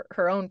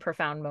her own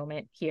profound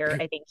moment here.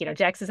 I think,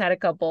 Jax has had a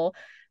couple.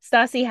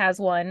 Stassi has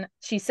one.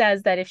 She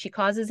says that if she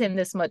causes him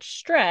this much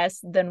stress,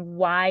 then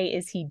why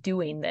is he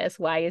doing this?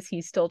 Why is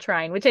he still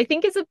trying? Which I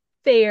think is a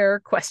fair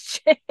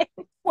question.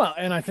 Well,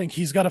 and I think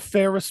he's got a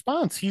fair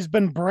response. He's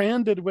been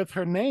branded with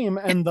her name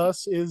and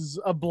thus is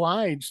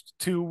obliged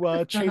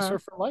to chase Uh-huh. her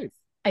for life.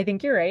 I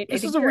think you're right. I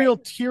This is think a you're real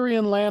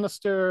Tyrion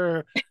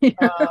Lannister,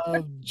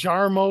 right.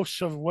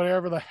 Jarmosh of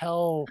whatever the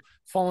hell,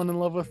 falling in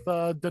love with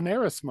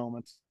Daenerys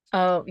moment.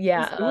 Oh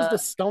yeah. It was the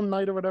Stone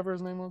Knight or whatever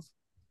his name was.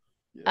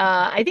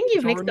 I think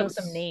you've mixed up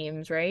some Jornis.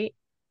 names, right?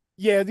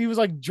 Yeah, he was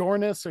like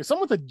Jornis or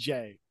someone with a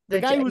J. The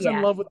guy who was in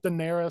Yeah. love with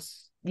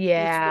Daenerys. He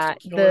was supposed to Yeah,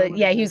 kill her when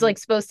he he was married like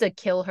her. supposed to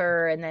kill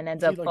her and then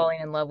ends Is he up like,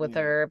 falling in love with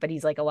yeah, her, but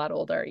he's like a lot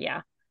older.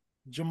 Yeah.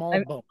 Jamal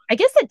I, Bowman? I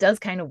guess that does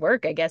kind of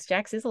work. I guess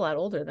Jax is a lot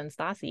older than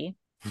Stassi.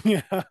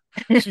 Yeah,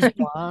 she's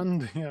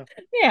blonde. Yeah,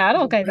 Yeah, it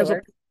all kind of has a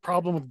works.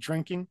 problem with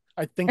drinking.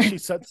 I think she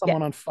set Yeah.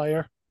 someone on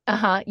fire.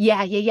 Uh-huh.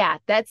 Yeah, yeah, yeah.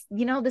 That's,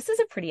 this is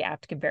a pretty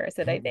apt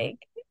comparison, I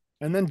think.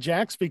 And then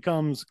Jax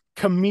becomes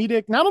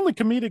comedic, not only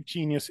comedic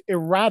genius,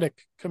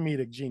 erotic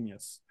comedic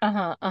genius.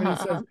 Uh-huh. When he Uh-huh.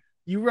 says, Uh-huh.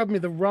 "You rub me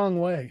the wrong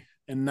way,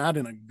 and not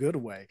in a good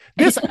way."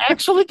 This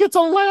actually gets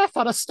a laugh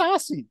out of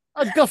Stassi, a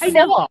I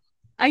know. guffaw.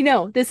 I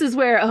know. This is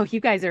where, oh, you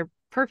guys are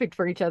perfect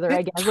for each other, I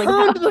It guess. Like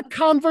turned the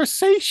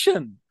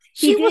conversation.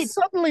 he She did. was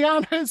suddenly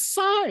on his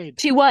side.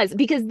 She was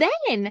because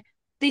then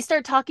they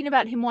start talking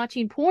about him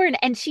watching porn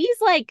and she's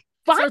like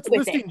fine Starts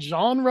with it. listing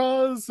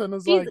genres and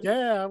is She's like,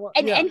 "Yeah, well,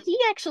 and yeah." and he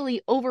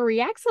actually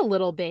overreacts a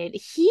little bit.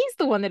 He's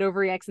the one that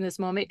overreacts in this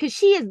moment because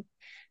she is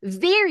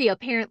very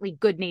apparently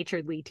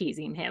good-naturedly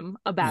teasing him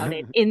about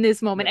it in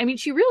this moment. Yeah. I mean,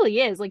 she really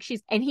is. Like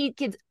and he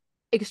gets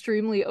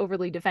extremely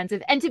overly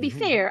defensive. And to be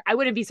fair, I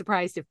wouldn't be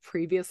surprised if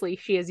previously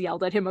she has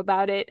yelled at him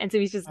about it. And so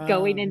he's just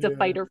going into Yeah,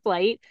 fight or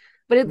flight.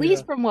 But at yeah.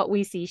 least from what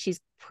we see, she's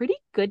pretty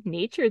good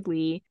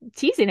naturedly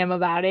teasing him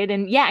about it.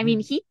 And yeah, I mean,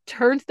 he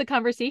turned the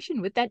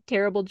conversation with that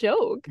terrible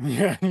joke.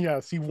 Yeah,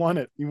 yes, he won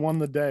it. He won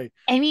the day.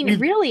 I mean, We,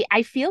 really,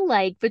 I feel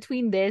like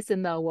between this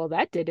and well,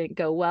 that didn't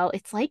go well,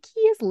 it's like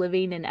he is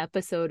living an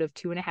episode of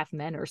Two and a Half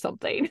Men or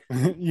something.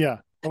 yeah.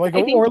 Like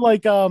I think, or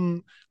like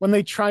when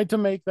they tried to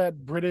make that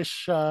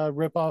British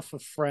ripoff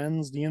of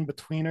Friends, The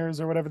In-Betweeners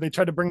or whatever, they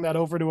tried to bring that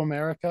over to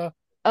America.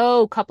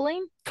 oh,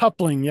 coupling?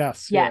 Coupling,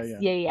 yes, yeah, Yes.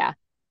 yeah. Yeah, yeah.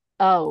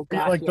 Oh,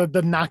 gosh. Like Yeah.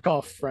 the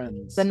knockoff The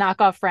Friends.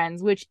 knockoff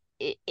Friends, which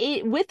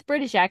with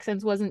British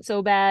accents wasn't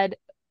so bad,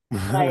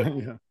 but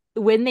Yeah.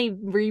 when they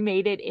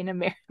remade it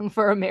in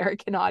for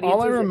American All I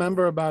audiences,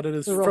 remember about it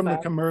is it's real from the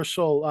bad.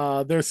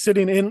 commercial. They're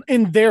sitting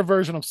in their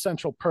version of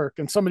Central Perk,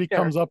 and somebody Sure.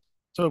 comes up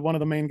to one of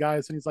the main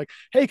guys, and he's like,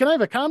 "Hey, can I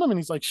have a condom?" And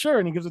he's like, "Sure."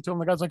 And he gives it to him.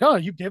 The guy's like, "Oh,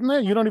 you give him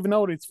that? You don't even know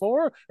what it's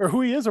for, or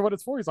who he is, or what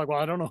it's for." He's like, "Well,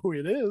 I don't know who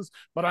it is,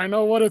 but I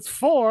know what it's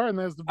for." And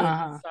there's the big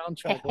Uh-huh.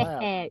 soundtrack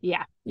laugh. Yeah.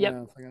 Yep.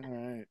 Yeah, it's like, all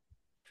right.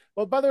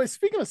 Well, by the way,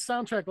 speaking of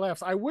soundtrack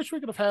laughs, I wish we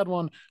could have had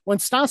one when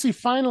Stassi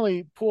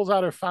finally pulls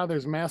out her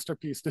father's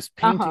masterpiece, this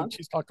Uh-huh. painting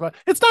she's talked about.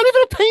 It's not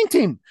even a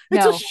painting.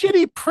 It's a No,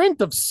 shitty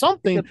print of it's a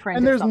something, print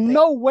and of there's something.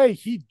 no way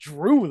he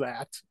drew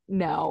that.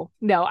 No,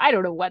 no, I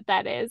don't know what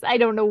that is. I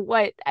don't know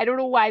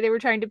why they were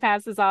trying to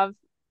pass this off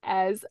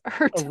as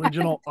her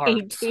Original art.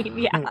 painting.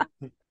 Yeah.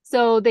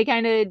 So they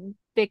kind of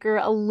bicker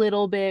a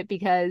little bit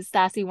because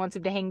Stassi wants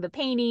him to hang the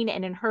painting,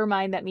 and in her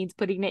mind, that means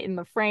putting it in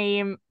the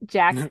frame.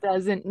 Jax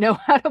doesn't know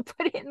how to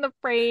put it in the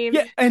frame.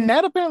 Yeah, and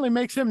that apparently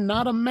makes him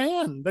not a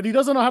man, that he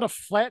doesn't know how to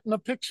flatten a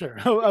picture,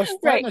 flatten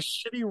Right. a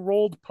shitty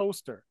rolled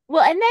poster.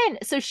 Well, and then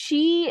so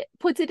she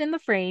puts it in the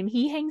frame,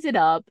 he hangs it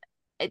up.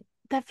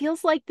 That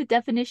feels like the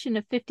definition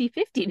of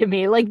 50-50 to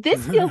me. Like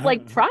this feels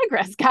like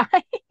progress, guy.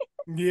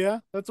 Yeah,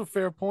 that's a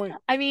fair point.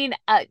 I mean,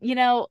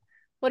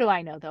 what do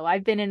I know though?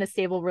 I've been in a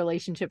stable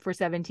relationship for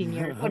 17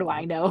 years. What do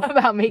I know about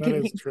That making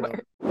is things true.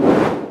 work?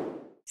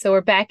 So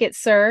we're back at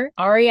SUR.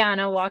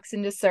 Ariana walks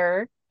into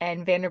SUR,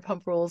 and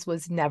Vanderpump Rules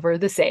was never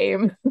the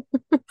same.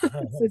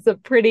 This is a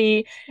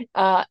pretty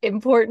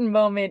important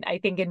moment, I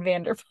think, in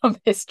Vanderpump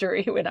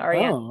history when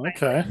Ariana Oh,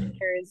 okay.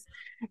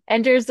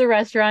 enters the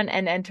restaurant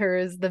and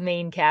enters the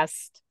main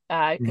cast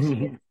because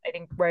she is, I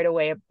think, right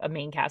away a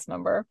main cast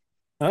member.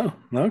 Oh,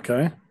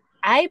 okay.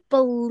 I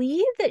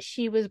believe that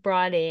she was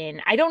brought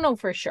in. I don't know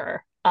for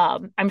sure.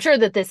 I'm sure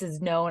that this is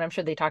known. I'm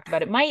sure they talked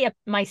about it.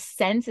 My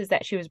sense is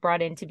that she was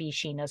brought in to be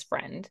Sheena's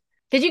friend.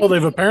 Did you? Well,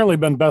 they've apparently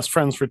been best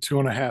friends for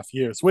 2.5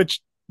 years, which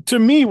to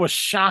me was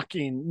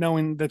shocking,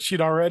 knowing that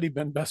she'd already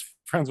been best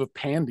friends with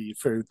Pandy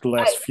for the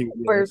last few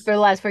For years. the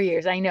last 4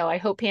 years? I know. I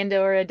hope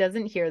Pandora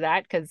doesn't hear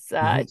that because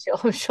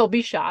she'll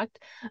be shocked.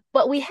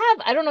 But we have.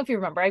 I don't know if you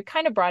remember. I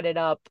kind of brought it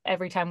up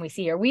every time we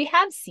see her. We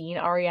have seen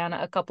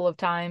Ariana a couple of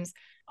times.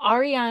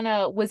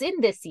 Ariana was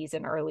in this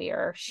season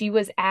earlier. She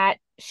was at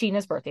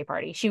Sheena's birthday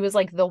party. She was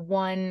like the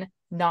one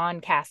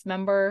non-cast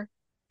member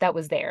that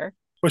was there.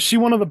 Was she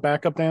one of the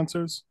backup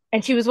dancers?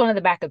 And she was one of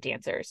the backup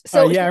dancers.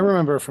 So Yeah, I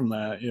remember from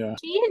that. Yeah.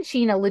 she and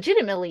Sheena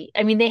legitimately,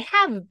 I mean, they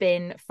have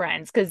been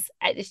friends because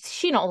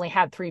Sheena only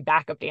had three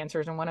backup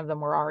dancers, and one of them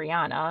were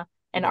Ariana.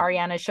 And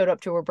Ariana showed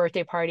up to her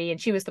birthday party, and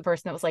she was the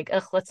person that was like,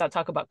 ugh, let's not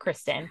talk about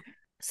Kristen.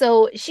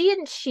 So she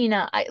and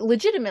Sheena,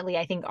 legitimately,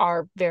 I think,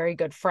 are very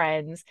good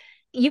friends.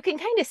 You can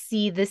kind of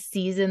see this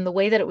season, the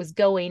way that it was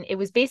going. It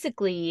was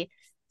basically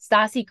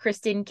Stassi,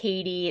 Kristen,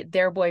 Katie,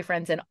 their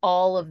boyfriends, and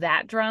all of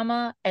that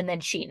drama, and then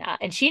Sheena.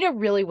 And Sheena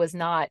really was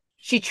not.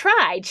 She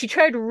tried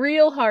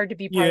real hard to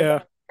be part of Yeah.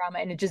 that drama,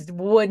 and it just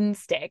wouldn't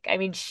stick. I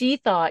mean, she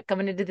thought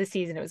coming into the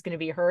season it was going to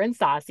be her and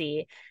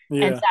Stassi, and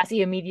Yeah.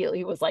 Stassi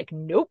immediately was like,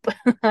 "Nope,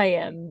 I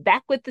am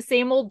back with the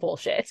same old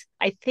bullshit."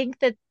 I think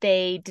that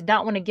they did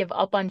not want to give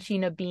up on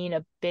Sheena being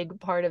a big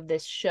part of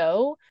this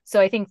show, so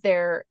I think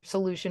their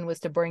solution was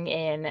to bring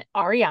in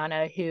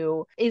Ariana,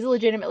 who is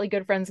legitimately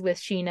good friends with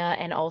Sheena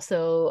and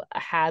also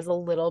has a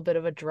little bit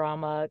of a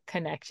drama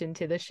connection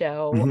to the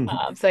show.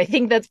 So I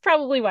think that's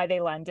probably why they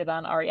landed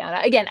on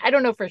Ariana. Again, I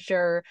don't know for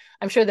sure.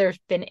 I'm sure there's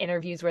been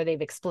interviews where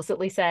they've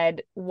explicitly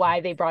said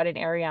why they brought in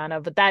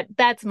Ariana, but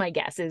that's my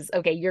guess is,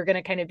 okay, you're going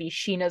to kind of be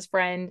Sheena's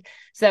friend.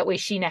 So that way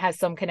Sheena has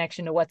some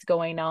connection to what's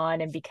going on.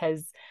 And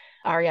because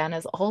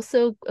Ariana's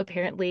also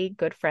apparently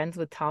good friends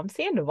with Tom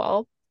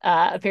Sandoval.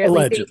 Apparently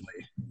Allegedly.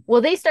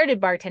 they started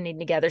bartending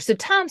together. So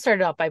Tom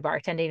started off by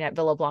bartending at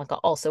Villa Blanca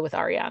also with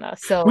Ariana.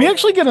 So We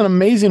actually get an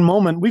amazing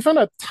moment. We found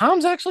out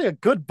Tom's actually a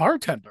good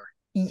bartender.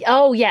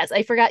 oh yes,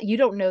 I forgot you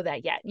don't know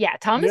that yet. Yeah,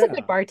 Tom is a good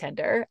Yeah.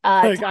 bartender.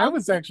 Like I Tom,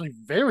 was actually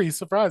very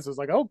surprised. I was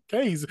like,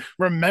 okay, he's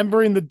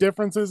remembering the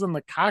differences in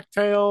the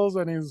cocktails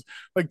and he's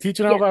like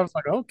teaching yeah, all that. I was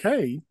like,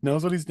 okay, he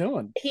knows what he's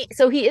doing. he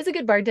is a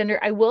good bartender.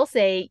 I will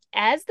say,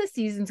 as the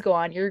seasons go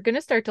on, you're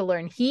gonna start to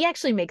learn he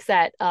actually makes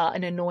that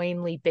an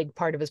annoyingly big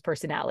part of his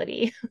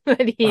personality.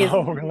 That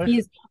Oh, really?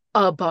 he's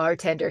a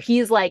bartender.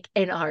 He's like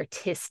an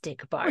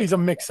artistic Well, he's a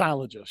bartender.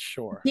 mixologist,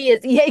 sure. He is,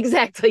 yeah,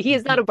 exactly. He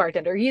is not a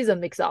bartender. He is a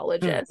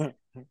mixologist.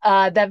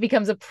 That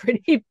becomes a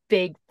pretty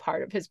big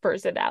part of his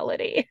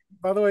personality.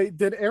 By the way,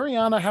 did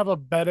Ariana have a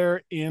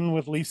better in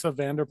with Lisa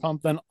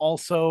Vanderpump than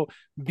also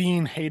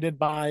being hated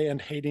by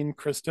and hating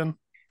Kristen?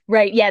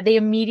 Right. Yeah, they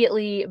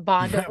immediately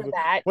bond over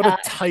that. What a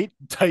tight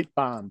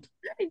bond.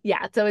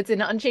 Yeah, so it's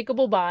an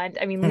unshakable bond.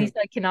 I mean,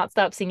 Lisa cannot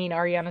stop singing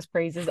Ariana's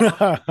praises.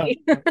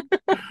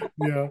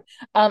 Yeah.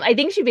 I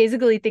think she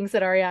basically thinks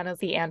that Ariana's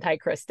the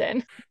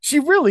anti-Kristen. She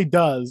really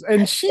does.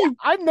 And Yeah.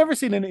 I've never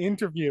seen an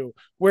interview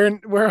where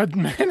a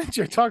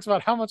manager talks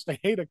about how much they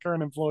hate a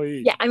current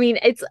employee. Yeah, I mean,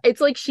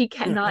 it's like she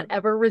cannot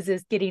ever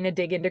resist getting a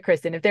dig into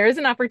Kristen. If there is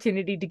an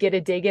opportunity to get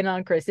a dig in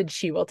on Kristen,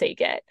 she will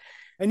take it.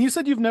 And you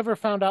said you've never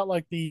found out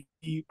like the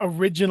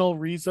original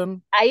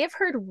reason I have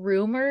heard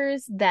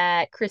rumors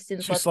that Kristen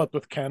she slept slept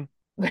with Ken.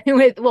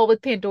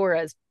 with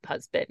Pandora's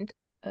husband.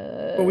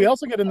 But we Uh,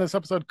 also get in this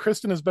episode,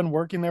 Kristen has been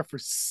working there for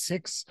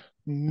 6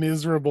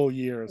 miserable we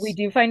years.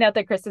 do find out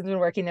that Kristen's been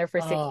working there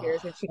for 6 years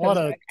Oh, and she what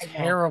comes a back. I know.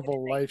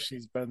 terrible life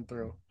she's been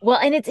through. Well,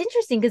 and it's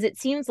interesting because it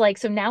seems like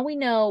so now we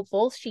know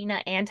both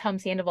Sheena and Tom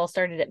Sandoval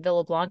started at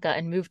Villa Blanca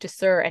and moved to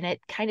Sur, and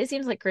it kind of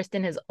seems like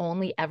Kristen has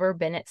only ever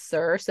been at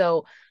Sur.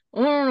 So I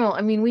don't know.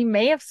 I mean, we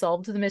may have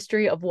solved the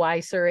mystery of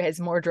why Sur has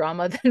more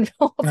drama than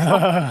Villa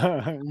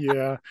Blanca.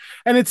 Yeah.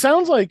 And it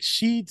sounds like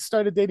she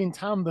started dating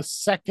Tom the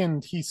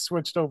second he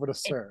switched over to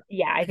Sir,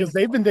 Yeah, I think because so.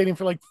 they've been dating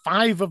for like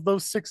 5 of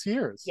those 6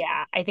 years.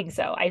 Yeah, I think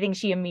so. I think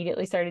she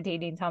immediately started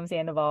dating Tom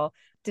Sandoval.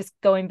 Just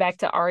going back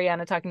to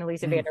Ariana talking to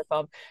Lisa Mm.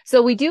 Vanderpump.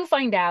 So we do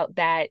find out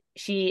that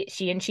she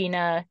and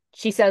Sheena,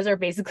 she says, are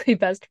basically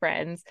best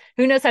friends.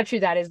 Who knows how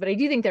true that is, but I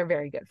do think they're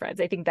very good friends.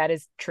 I think that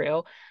is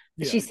true.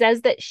 Yeah. She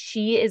says that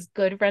she is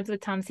good friends with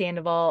Tom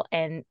Sandoval,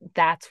 and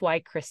that's why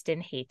Kristen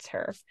hates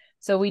her.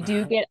 So we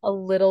do get a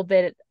little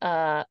bit of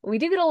a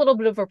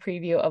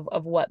preview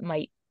of what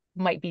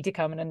might be to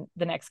come in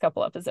the next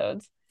couple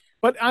episodes.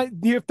 But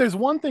if there's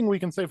one thing we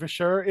can say for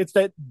sure, it's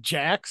that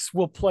Jax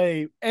will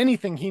play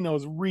anything he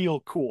knows real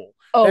cool.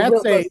 Oh,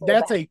 That's real a cool.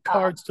 that's a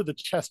cards to the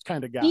chest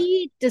kind of guy.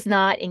 He does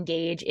not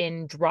engage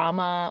in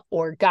drama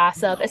or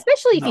gossip, No,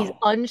 especially if he's no.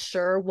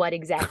 unsure what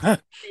exactly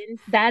happened.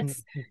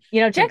 That's,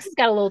 Jax has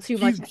got a little too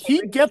much.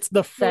 He gets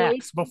the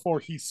facts before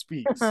he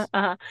speaks.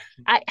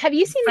 Have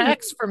you seen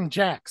Facts from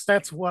Jax?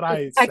 That's what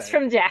I Facts say.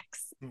 from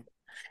Jax?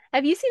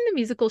 Have you seen the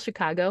musical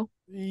Chicago?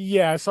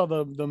 Yeah, I saw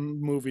the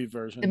movie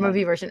version. The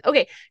movie version.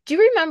 Okay. Do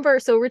you remember?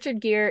 So Richard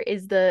Gere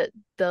is the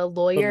The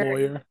lawyer.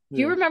 lawyer. Do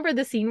you remember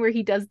the scene where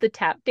he does the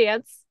tap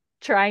dance,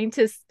 trying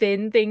to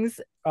spin things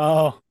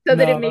Oh, so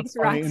that it no, makes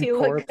that's funny in Roxy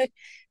look court. good?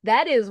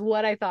 That is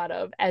what I thought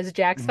of as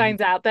Jax Mhm.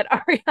 finds out that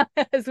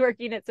Ariana is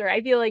working at Sir.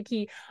 I feel like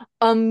he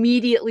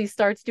immediately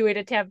starts doing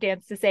a tap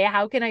dance to say,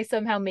 how can I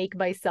somehow make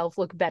myself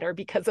look better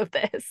because of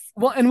this?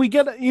 Well, and we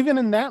get even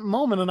in that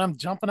moment, and I'm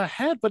jumping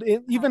ahead, but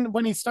even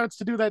when he starts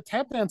to do that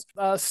tap dance,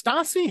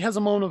 Stassi has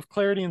a moment of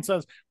clarity and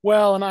says,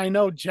 "Well, and I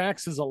know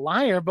Jax is a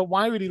liar, but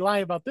why would he lie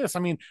about this? I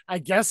mean, I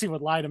guess he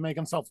would lie to make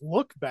himself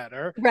look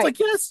better." It's Right. like,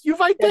 yes,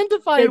 you've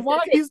identified why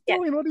he's Yes.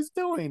 doing what he's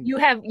doing. You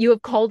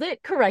have called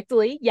it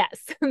correctly.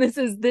 Yes.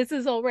 This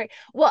is all right.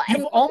 Well, You've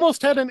and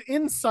almost had an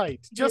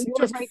insight. Just you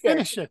were just right there.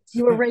 finish it.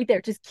 You were right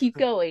there. Just keep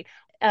going.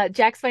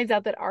 Jax finds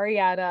out that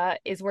Ariana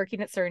is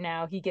working at Sir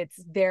now. He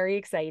gets very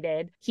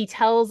excited. He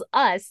tells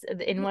us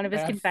in one of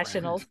his Bad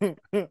confessionals. friend.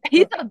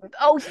 He's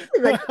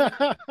like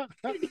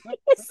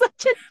he's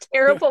such a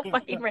terrible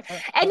fucking friend,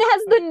 and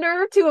has the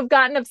nerve to have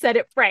gotten upset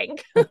at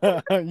Frank.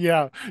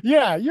 Yeah,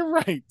 you're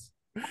right.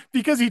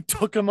 Because he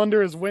took him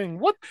under his wing.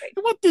 What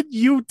did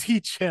you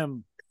teach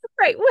him?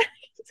 Right? What are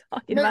you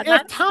talking about?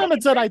 If Tom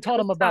had said I taught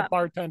him about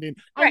Tom. bartending,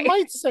 Right. I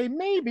might say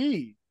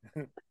maybe.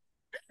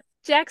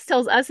 Jax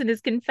tells us in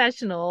his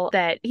confessional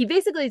that he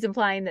basically is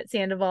implying that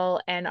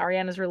Sandoval and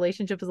Ariana's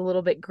relationship is a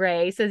little bit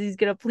gray. Says he's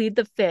going to plead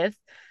the fifth,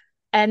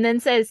 and then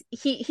says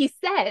he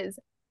says,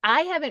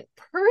 I haven't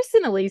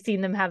personally seen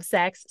them have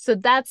sex, so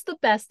that's the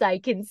best I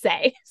can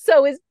say.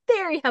 So is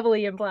very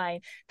heavily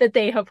implying that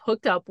they have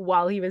hooked up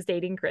while he was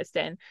dating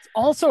Kristen. It's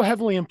also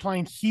heavily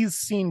implying he's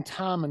seen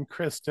Tom and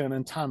Kristen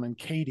and Tom and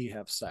Katie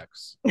have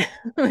sex.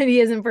 But he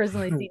hasn't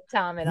personally seen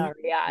Tom and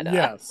Ariana.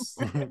 Yes.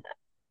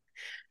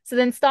 So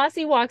then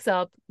Stassi walks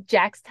up.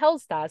 Jax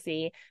tells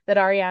Stassi that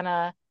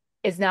Ariana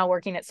is now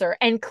working at Sir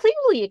and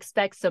clearly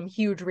expects some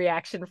huge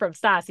reaction from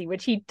Stassi,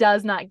 which he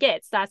does not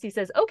get. Stassi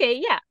says, okay,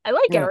 yeah, I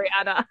like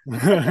Ariana.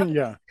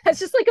 Yeah. That's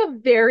just like a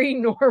very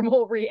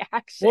normal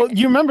reaction. Well,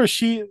 you remember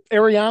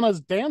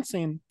Ariana's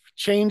dancing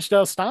changed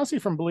Stassi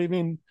from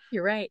believing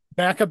You're right.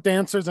 backup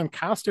dancers and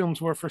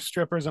costumes were for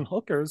strippers and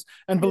hookers,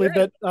 and believed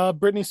that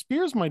Britney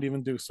Spears might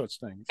even do such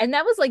things. And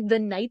that was like the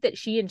night that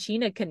she and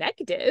Sheena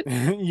connected.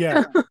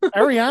 Yeah.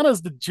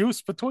 Ariana's the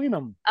juice between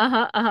them.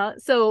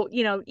 So,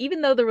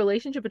 even though the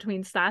relationship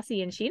between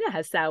Stassi and Sheena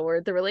has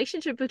soured, the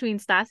relationship between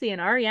Stassi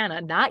and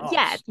Ariana, not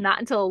yet, not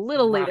until a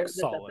little later in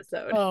this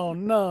episode. Oh,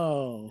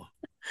 no.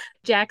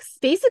 Jax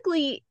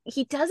basically,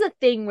 he does a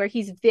thing where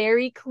he's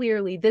very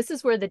clearly, this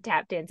is where the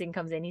tap dancing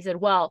comes in. He said,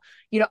 well,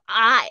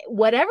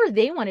 whatever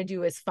they want to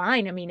do is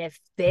fine. I mean, if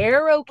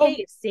they're okay,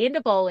 if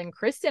Sandoval and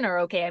Kristen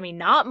are okay, I mean,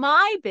 not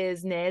my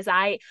business.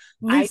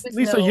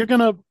 Lisa,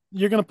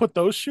 you're gonna put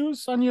those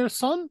shoes on your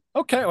son?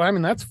 Okay, well, I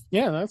mean that's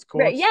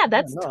cool. Right, yeah,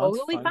 that's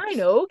totally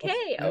fine.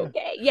 Okay,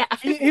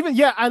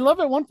 yeah. I love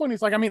at one point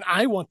he's like, I mean,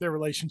 I want their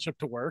relationship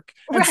to work,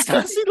 and right.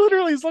 Stassi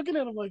literally is looking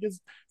at him like, is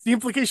the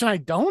implication I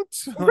don't?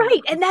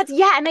 Right, and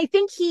and I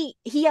think he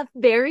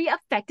very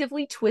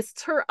effectively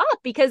twists her up,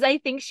 because I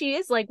think she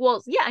is like,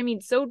 well, yeah, I mean,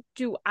 so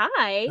do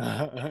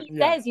I. He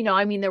says,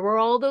 I mean, there were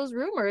all those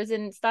rumors,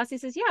 and Stassi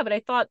says, yeah, but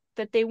I thought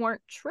that they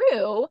weren't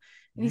true.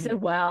 And he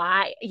said, well,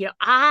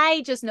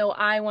 I just know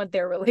I want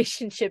their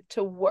relationship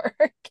to work.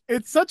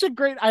 It's such a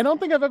I don't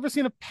think I've ever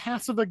seen a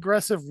passive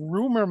aggressive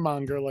rumor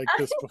monger like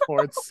this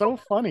before. It's so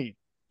funny.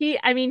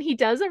 he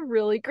does a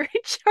really great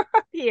job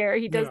here.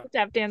 He does Yeah. the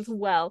tap dance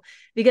well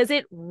because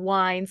it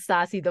winds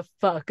Stassi the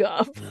fuck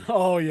up.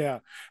 Oh yeah.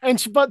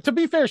 But to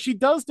be fair, she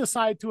does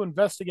decide to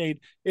investigate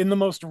in the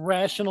most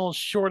rational,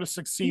 sure to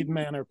succeed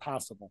manner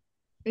possible.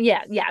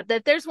 Yeah.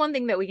 That there's one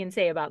thing that we can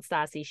say about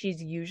Stassi.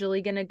 She's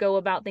usually going to go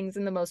about things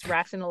in the most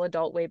rational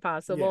adult way Yeah.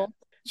 possible.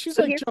 She's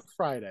So like here's Joe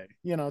Friday,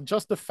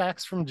 just the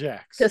facts from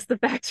Jax. just the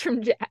facts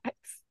from Jax.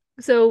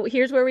 So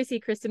here's where we see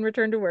Kristen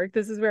return to work.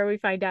 This is where we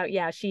find out,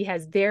 yeah, she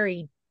has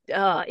very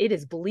it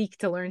is bleak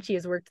to learn she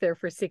has worked there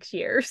for 6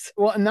 years.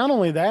 Well, and not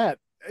only that,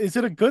 is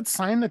it a good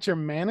sign that your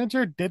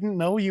manager didn't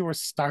know you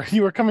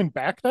were coming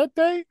back that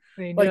day?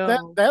 I Like that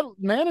know. that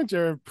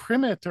manager,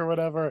 Primit or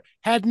whatever,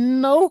 had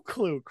no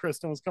clue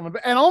Kristen was coming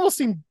back and almost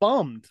seemed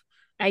bummed.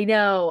 I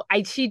know.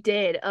 She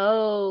did.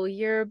 Oh,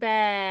 you're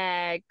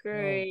back. Oh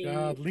Great.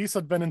 God,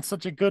 Lisa'd been in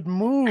such a good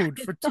mood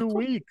for 2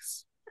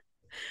 weeks.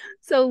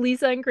 So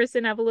Lisa and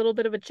Kristen have a little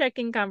bit of a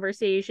check-in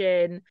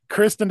conversation.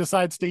 Kristen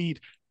decides to eat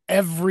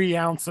every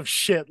ounce of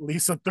shit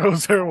Lisa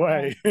throws her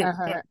way.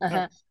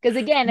 Because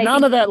again, I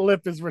None think of that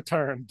lip is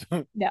returned.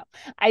 no,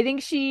 I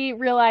think she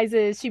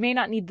realizes she may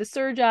not need the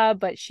Sir job,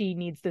 but she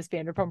needs this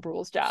Vanderpump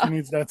Rules She job.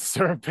 needs that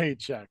Sir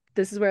paycheck.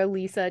 This is where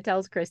Lisa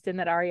tells Kristen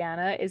that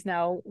Ariana is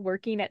now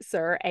working at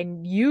Sir,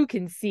 and you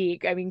can see,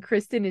 I mean,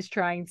 Kristen is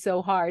trying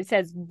so hard,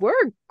 says, we're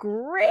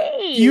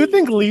great. Do you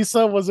think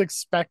Lisa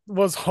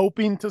was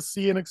hoping to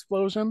see an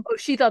explosion? Oh,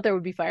 she thought there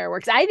would be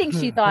fireworks. I think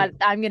she thought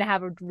I'm gonna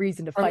have a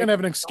reason to I'm fight gonna have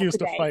an excuse to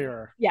today. fire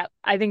her. Yeah,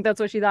 I think that's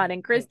what she thought.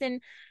 And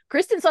Kristen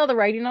saw the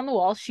writing on the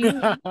wall. She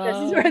knew this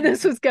is where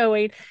this was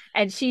going,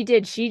 and she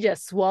did. She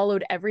just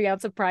swallowed every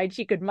ounce of pride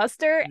she could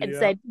muster and Yep.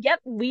 said, "Yep,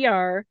 we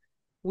are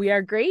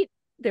great.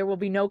 There will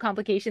be no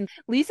complications."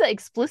 Lisa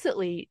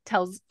explicitly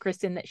tells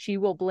Kristen that she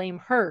will blame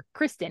her,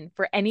 Kristen,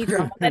 for any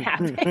drama that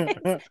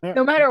happens,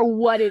 no matter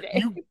what it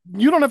is.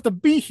 You don't have to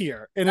be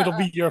here, and it'll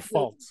be your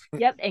fault.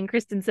 Yep. And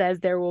Kristen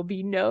says there will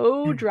be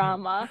no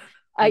drama.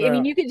 I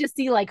mean, No. you could just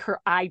see like her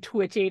eye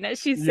twitching as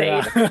she's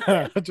saying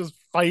Yeah, just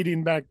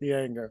fighting back the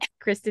anger.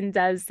 Kristen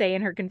does say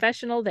in her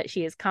confessional that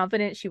she is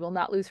confident she will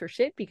not lose her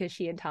shit because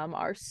she and Tom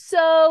are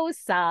so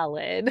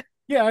solid.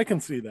 Yeah, I can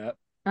see that.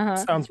 Uh-huh.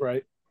 Sounds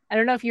right. I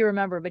don't know if you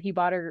remember, but he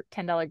bought her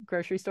 $10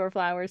 grocery store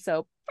flowers,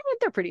 so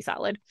they're pretty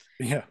solid.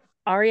 Yeah.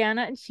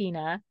 Ariana and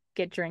Sheena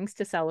get drinks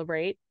to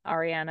celebrate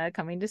Ariana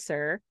coming to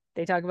Sir.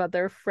 They talk about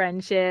their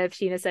friendship.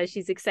 Sheena says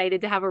she's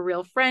excited to have a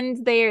real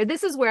friend there.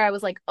 This is where I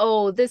was like,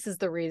 oh, this is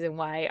the reason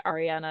why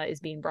Ariana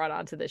is being brought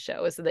onto the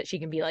show, is so that she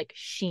can be like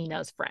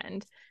Sheena's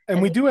friend. And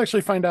we do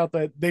actually find out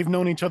that they've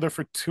known each other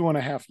for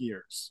 2.5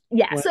 years.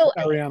 Yeah, when so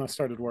Ariana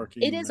started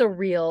working. it's a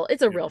real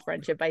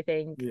friendship, I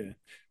think. Yeah.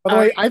 By the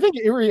way, I think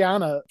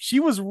Ariana, she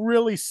was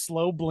really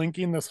slow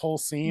blinking this whole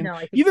scene. No,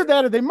 I think Either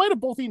that or they might have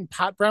both eaten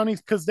pot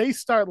brownies because they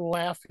start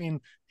laughing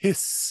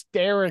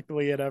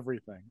hysterically at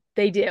everything.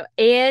 They do.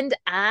 And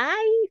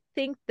I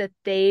think that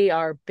they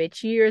are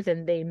bitchier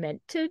than they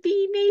meant to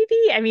be,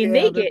 maybe. I mean,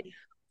 they get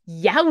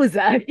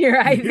yowza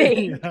here, I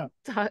think.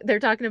 Yeah.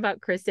 They're talking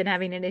about Kristen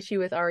having an issue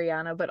with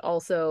Ariana, but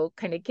also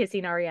kind of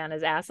kissing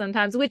Ariana's ass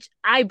sometimes, which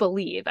I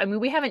believe. I mean,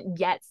 we haven't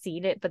yet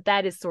seen it, but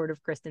that is sort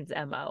of Kristen's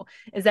MO,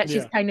 is that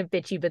she's kind of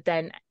bitchy, but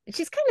then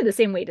she's kind of the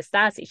same way to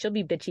Stassi. She'll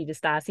be bitchy to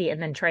Stassi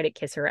and then try to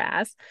kiss her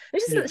ass.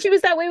 She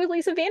was that way with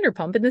Lisa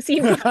Vanderpump in the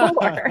scene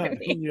before. I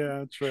mean,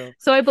 yeah, true.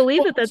 So I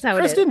believe that's how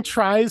Kristen it is.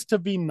 tries to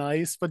be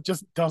nice, but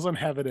just doesn't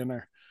have it in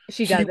her.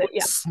 She does it,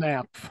 yeah.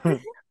 Snap.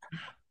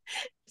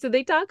 So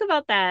they talk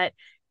about that,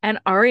 and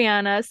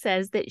Ariana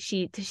says that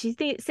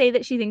say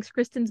that she thinks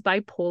Kristen's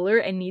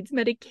bipolar and needs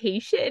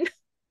medication.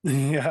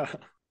 Yeah.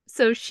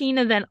 So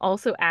Sheena then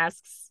also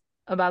asks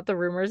about the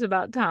rumors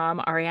about Tom.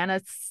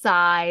 Ariana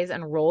sighs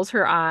and rolls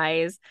her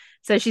eyes,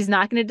 says she's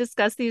not going to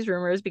discuss these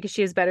rumors because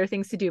she has better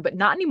things to do, but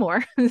not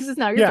anymore. This is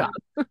not your job.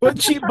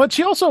 but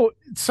she also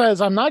says,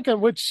 I'm not going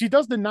to, which she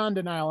does the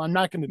non-denial, I'm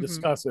not going to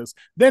discuss this,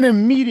 then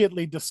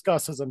immediately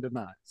discusses and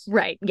denies.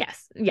 Right.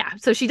 Yes. Yeah.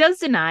 So she does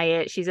deny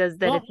it. She says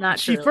that it's not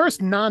true. She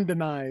first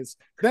non-denies,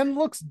 then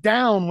looks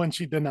down when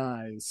she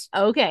denies.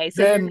 Okay.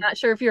 So you're not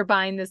sure if you're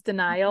buying this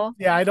denial?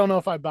 Yeah, I don't know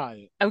if I buy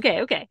it.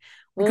 Okay.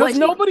 Because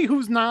nobody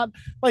who's not,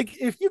 like,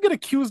 if you get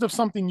accused of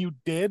something you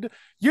did,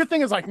 your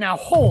thing is like, now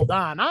hold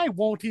on, I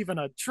won't even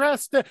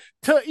address to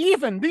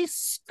even these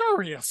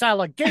scurrious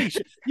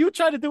allegations. You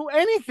try to do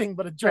anything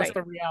but address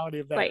the reality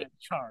of that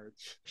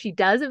charge. She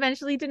does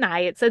eventually deny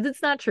it, says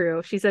it's not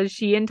true. She says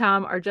she and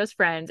Tom are just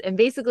friends, and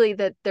basically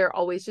that they're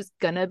always just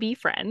gonna be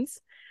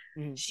friends.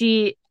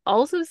 She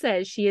also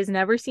says she has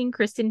never seen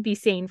Kristen be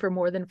sane for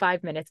more than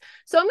 5 minutes.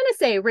 So I'm going to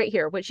say right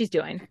here what she's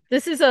doing.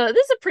 This is a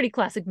pretty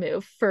classic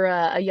move for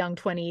a young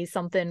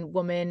 20-something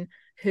woman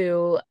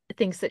who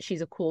thinks that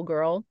she's a cool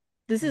girl.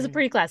 This is a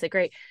pretty classic,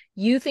 right?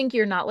 You think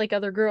you're not like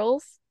other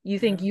girls. You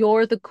think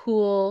you're the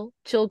cool,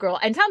 chill girl.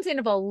 And Tom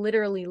Sandoval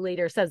literally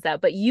later says that,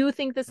 but you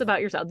think this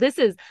about yourself. This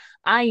is,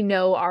 I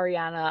know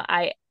Ariana.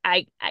 I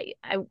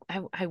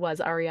was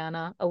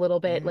Ariana a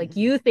little bit. Like,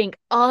 you think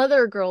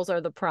other girls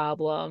are the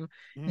problem.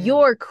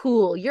 You're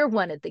cool. You're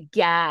one of the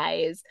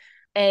guys.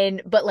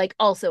 but like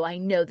also I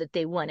know that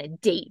they want to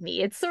date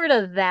me. It's sort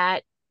of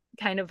that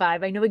kind of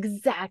vibe. I know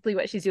exactly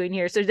what she's doing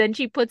here. So then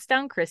she puts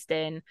down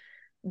Kristen.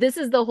 This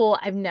is the whole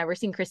I've never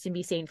seen Kristen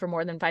be sane for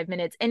more than 5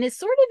 minutes, and is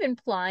sort of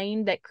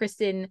implying that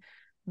Kristen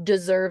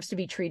deserves to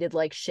be treated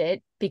like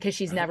shit because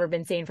she's never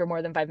been sane for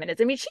more than 5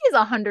 minutes. I mean, she is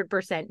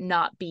 100%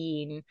 not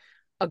being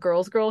a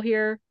girl's girl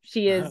here.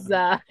 She is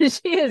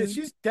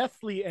she's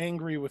deathly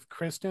angry with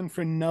Kristen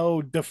for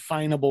no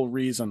definable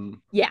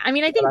reason. Yeah, I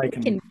mean, I think we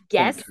can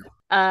guess.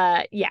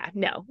 To. Yeah,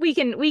 no, we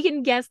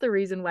can guess the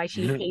reason why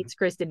she hates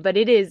Kristen, but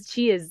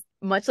she is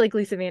much like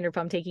Lisa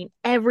Vanderpump taking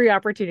every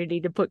opportunity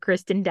to put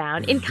Kristen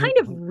down in kind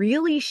of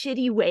really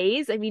shitty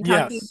ways. I mean,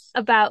 talking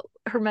about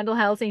her mental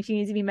health, saying she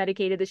needs to be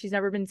medicated, that she's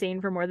never been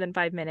sane for more than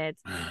 5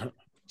 minutes.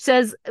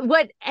 Says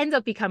what ends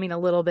up becoming a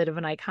little bit of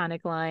an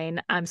iconic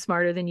line: "I'm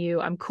smarter than you,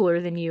 I'm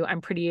cooler than you,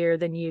 I'm prettier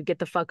than you, get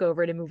the fuck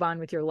over it and move on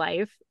with your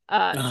life."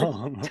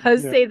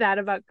 Does say that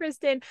about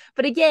Kristen.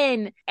 But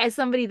again, as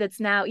somebody that's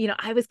now,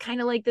 I was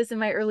kind of like this in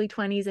my early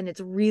 20s, and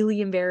it's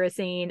really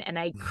embarrassing, and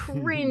I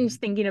cringe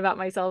thinking about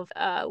myself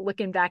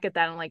looking back at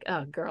that. I'm like,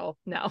 oh girl,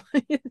 no.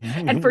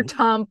 And for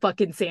Tom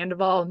fucking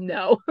Sandoval,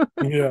 no.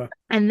 Yeah.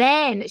 And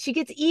then she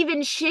gets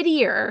even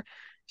shittier.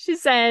 She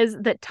says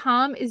that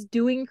Tom is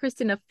doing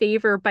Kristen a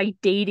favor by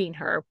dating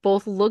her,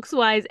 both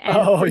looks-wise and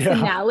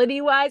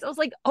personality-wise. I was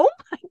like, oh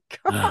my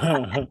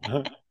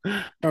God.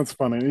 That's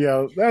funny.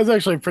 Yeah, that was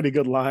actually a pretty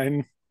good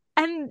line.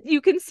 And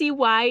you can see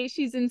why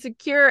she's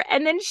insecure.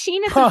 And then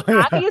Scheana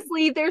says,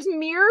 obviously, there's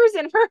mirrors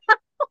in her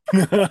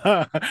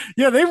house.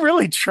 Yeah, they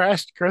really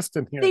trashed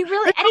Kristen here. They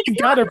really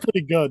got her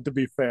pretty good, to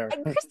be fair.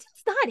 And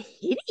Kristen's not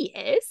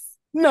hideous.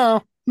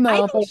 No.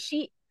 I think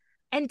she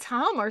and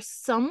Tom are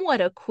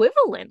somewhat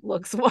equivalent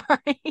looks-wise.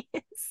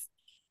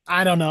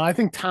 I don't know. I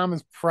think Tom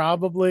is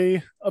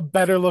probably a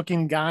better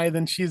looking guy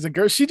than she's a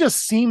girl. She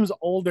just seems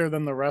older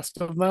than the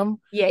rest of them.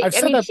 Yeah, I've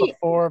said that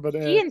before, but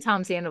she and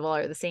Tom Sandoval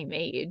are the same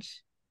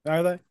age.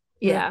 Are they?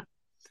 Yeah.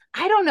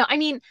 I don't know. I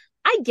mean,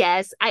 I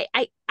guess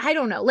I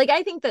don't know. Like,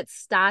 I think that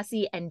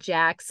Stassi and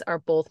Jax are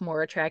both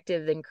more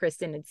attractive than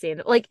Kristen and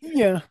Sandoval. Like,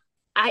 yeah.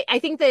 I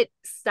think that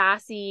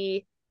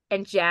Stassi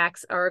and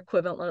Jax are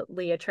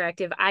equivalently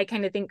attractive. I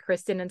kind of think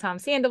Kristen and Tom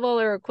Sandoval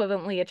are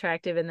equivalently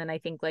attractive, and then I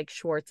think like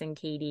Schwartz and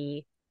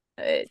Katie.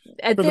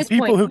 At For this the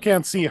people point, who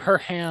can't see, her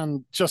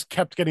hand just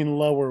kept getting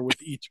lower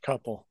with each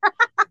couple.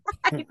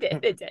 It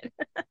did.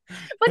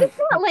 But it's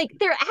not like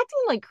they're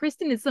acting like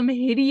Kristen is some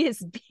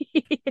hideous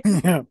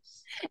beast. Yeah.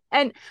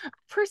 And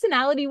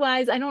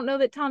personality-wise, I don't know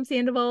that Tom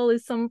Sandoval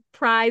is some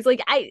prize.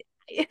 Like,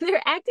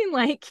 they're acting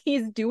like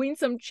he's doing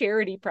some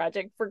charity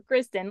project for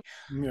Kristen.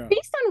 Yeah.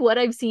 Based on what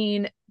I've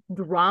seen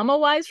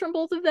drama-wise from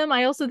both of them,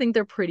 I also think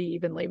they're pretty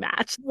evenly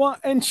matched. Well,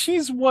 and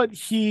she's what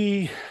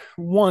he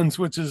wants,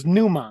 which is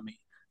new mommy.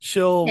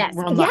 She'll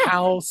run the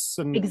house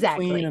and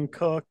clean and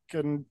cook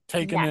and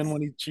take him in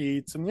when he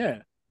cheats.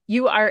 And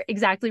you are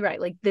exactly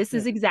right. Like, this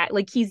is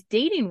like he's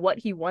dating what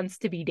he wants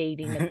to be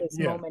dating at this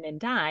moment in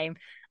time.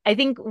 I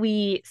think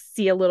we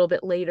see a little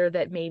bit later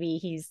that maybe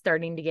he's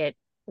starting to get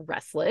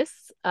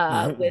restless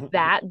with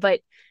that. But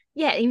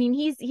yeah, I mean,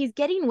 he's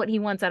getting what he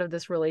wants out of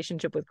this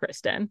relationship with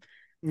Kristen.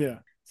 Yeah.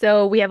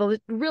 So we have a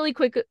really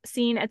quick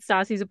scene at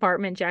Stassi's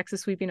apartment. Jax is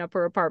sweeping up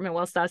her apartment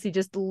while Stassi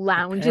just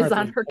lounges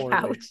on her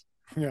couch.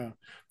 Yeah.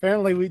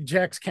 Apparently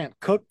Jax can't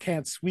cook,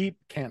 can't sweep,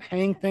 can't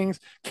hang things,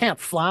 can't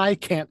fly,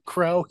 can't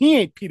crow. He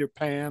ain't Peter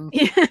Pan.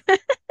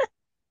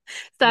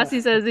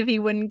 Stassi says if he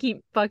wouldn't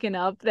keep fucking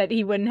up, that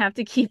he wouldn't have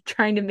to keep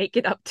trying to make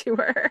it up to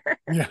her.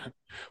 Yeah.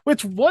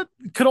 Which what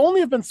could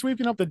only have been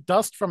sweeping up the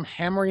dust from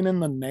hammering in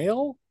the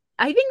nail?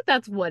 I think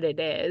that's what it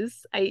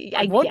is.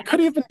 What could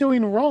he have been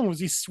doing wrong?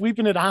 Was he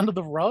sweeping it onto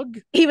the rug?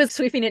 He was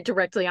sweeping it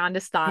directly onto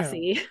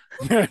Stassi.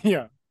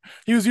 Yeah.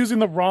 He was using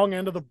the wrong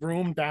end of the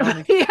broom down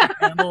and the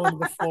handle into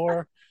the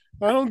floor.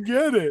 I don't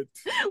get it.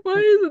 Why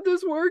isn't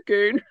this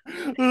working?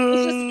 He's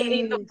just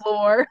hitting the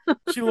floor.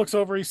 She looks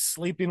over. He's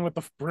sleeping with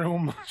the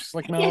broom. She's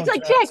like, no. It's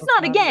like, Jax,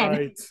 not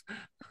again.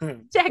 Right.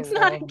 Jax,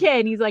 not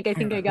again. He's like, I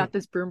think I got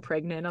this broom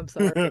pregnant. I'm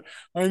sorry.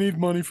 I need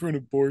money for an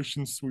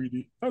abortion,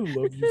 sweetie. I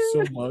love you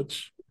so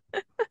much.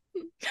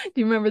 Do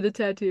you remember the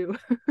tattoo?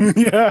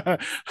 Yeah.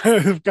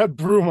 I've got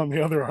broom on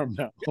the other arm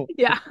now.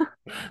 Yeah.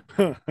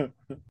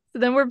 So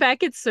then we're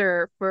back at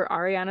SUR for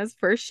Ariana's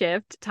first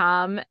shift.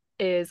 Tom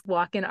is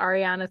walking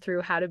Ariana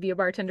through how to be a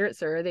bartender at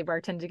SUR. They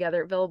bartend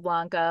together at Villa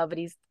Blanca, but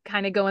he's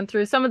kind of going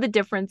through some of the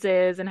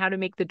differences and how to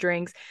make the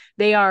drinks.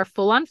 They are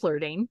full on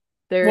flirting.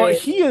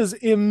 He is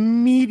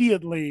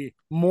immediately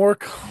more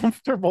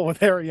comfortable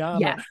with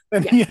Ariana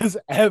than he has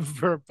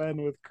ever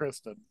been with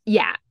Kristen.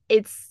 Yeah,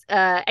 it's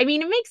I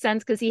mean, it makes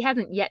sense because he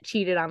hasn't yet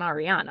cheated on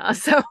Ariana.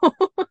 So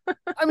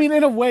I mean,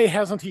 in a way,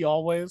 hasn't he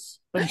always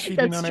been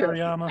cheating on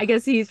Ariana? I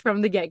guess he's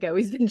from the get-go.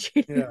 He's been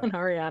cheating on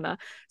Ariana.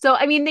 So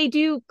I mean, they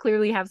do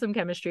clearly have some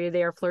chemistry.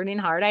 They are flirting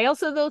hard. I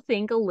also though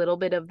think a little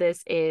bit of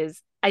this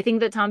is I think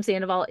that Tom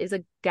Sandoval is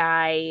a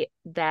guy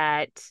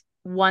that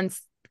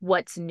wants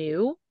what's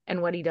new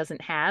and what he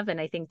doesn't have,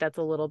 and I think that's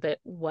a little bit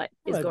what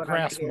is going on. The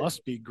grass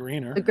must be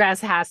greener. The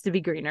grass has to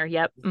be greener.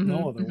 Yep.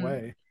 No other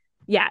way.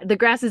 Yeah, the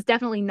grass is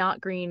definitely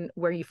not green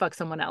where you fuck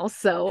someone else.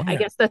 So I Yeah.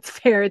 guess that's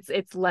fair.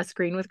 It's less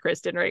green with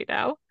Kristen right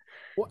now.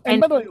 Well, and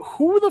And by the way,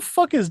 who the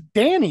fuck is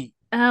Danny?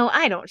 oh,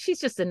 I don't. She's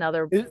just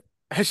another Is,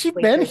 has she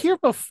been waitress. here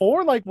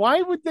before? Like,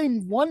 why would they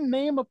one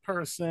name a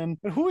person?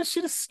 And who is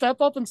she to step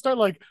up and start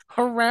like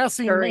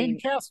harassing main During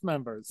cast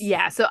members?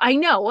 yeah, so I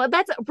know. Well,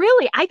 that's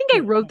really I think I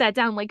wrote that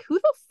down. Like, who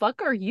the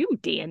fuck are you,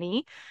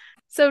 Danny?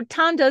 So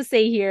Tom does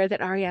say here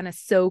that Ariana's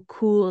so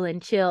cool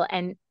and chill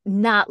and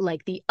not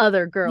like the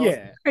other girls.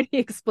 Yeah. Pretty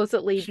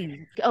explicitly,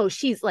 She, oh,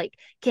 she's like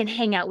can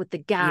hang out with the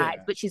guys,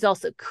 yeah. but she's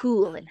also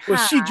cool and Well,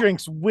 she hot.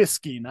 drinks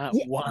whiskey, not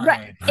Yeah,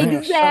 right. wine. Shut the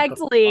fuck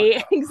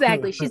Exactly.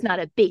 Exactly. up. She's not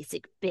a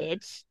basic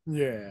bitch.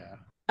 Yeah.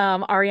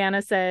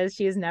 Ariana says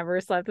she has never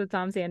slept with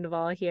Tom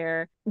Sandoval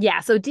here. Yeah,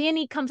 so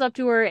Danny comes up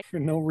to her For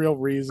no real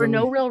for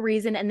no reason. real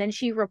reason, and then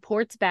she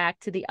reports back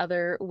to the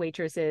other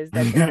waitresses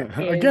that there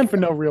is Again, for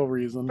no real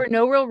reason. for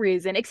no real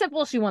reason, except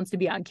well, she wants to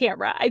be on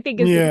camera. I think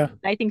is Yeah.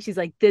 I think she's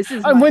like, this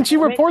is And my when she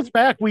moment. reports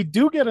back, we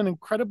do get an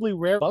incredibly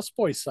rare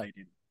busboy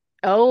sighting.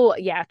 Oh,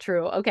 yeah,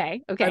 true.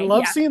 Okay. I Okay.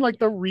 love Yeah. seeing like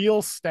the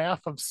real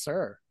staff of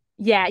Sir.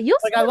 Yeah. You'll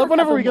Like see I him love a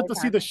whenever couple we get more to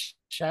see the times.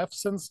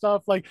 chefs and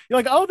stuff. Like you're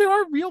like, oh, there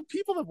are real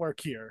people that work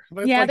here.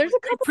 It's Yeah, like there's a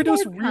they couple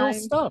produce more real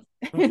times. stuff.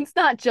 It's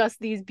not just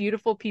these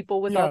beautiful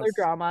people with all their Yes.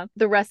 drama.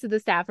 The rest of the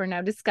staff are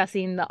now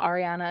discussing the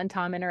Ariana and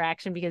Tom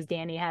interaction because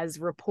Danny has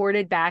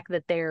reported back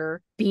that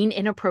they're being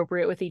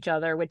inappropriate with each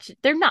other, which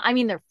they're not. I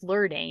mean, they're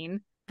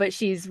flirting, but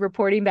she's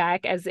reporting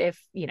back as if,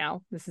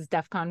 this is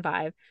DEFCON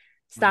 5.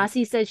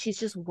 Stassi says she's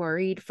just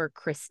worried for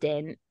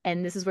Kristen.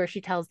 And this is where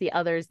she tells the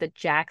others that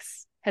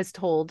Jax has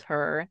told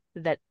her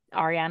that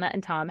Ariana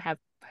and Tom have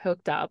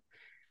hooked up.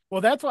 Well,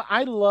 that's what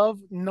I love.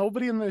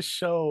 Nobody in this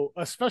show,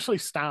 especially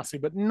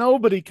Stassi, but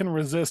nobody can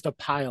resist a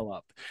pile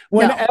up. No.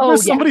 Whenever Oh, yeah.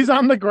 somebody's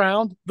on the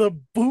ground, the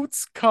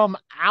boots come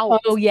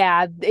out. Oh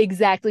yeah,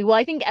 exactly. Well,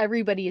 I think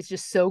everybody is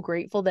just so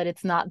grateful that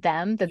it's not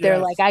them that they're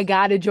like, Yes. I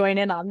gotta join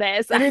in on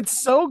this. And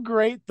it's so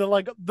great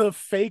the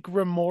fake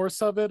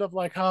remorse of it of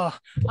like, oh,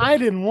 I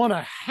didn't want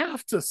to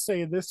have to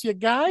say this, you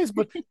guys,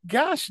 but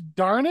gosh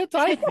darn it,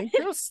 I think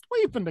they're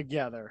sleeping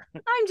together.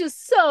 I'm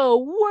just so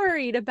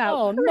worried about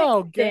Oh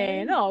no, Kristen.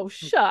 gang. Oh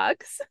shucks.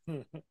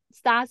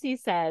 Stassi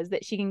says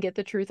that she can get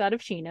the truth out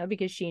of Sheena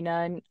because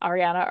Sheena and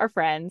Ariana are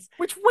friends.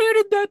 Which where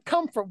did that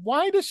come from?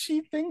 Why does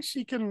she think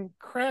she can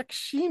crack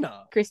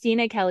Sheena?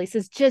 Christina Kelly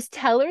says, just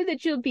tell her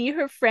that you'll be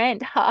her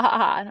friend. Ha ha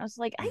ha. And I was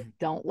like, I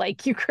don't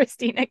like you,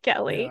 Christina Yeah,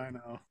 Kelly. I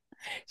know.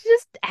 She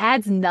just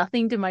adds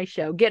nothing to my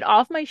show. Get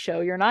off my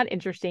show. You're not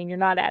interesting. You're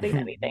not adding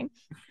anything.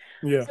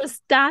 Yeah. So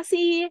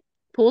Stassi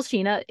pulls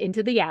Sheena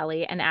into the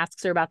alley and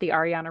asks her about the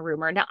Ariana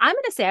rumor. Now, I'm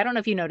going to say, I don't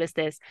know if you noticed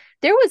this,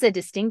 there was a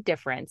distinct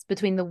difference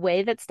between the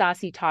way that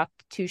Stassi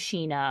talked to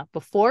Sheena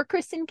before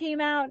Kristen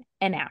came out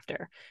and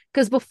after.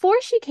 Because before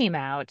she came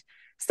out,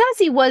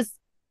 Stassi was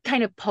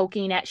kind of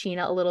poking at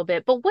Sheena a little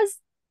bit, but was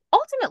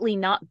ultimately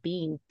not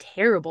being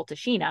terrible to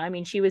Sheena. I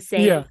mean, she was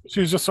saying, yeah, she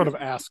was just sort of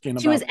asking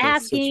she was about the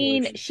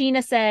asking, situation.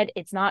 Sheena said,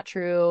 it's not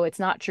true. It's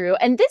not true.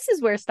 And this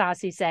is where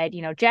Stassi said,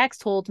 Jax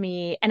told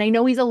me, and I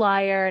know he's a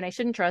liar and I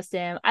shouldn't trust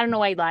him. I don't know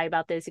why he'd lie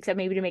about this, except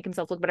maybe to make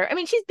himself look better. I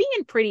mean, she's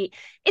being pretty,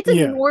 it's a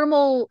Yeah.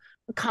 normal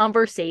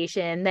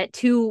conversation that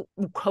two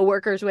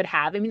coworkers would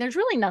have. I mean, there's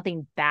really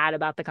nothing bad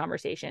about the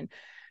conversation.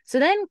 So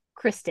then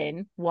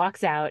Kristen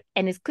walks out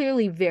and is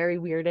clearly very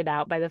weirded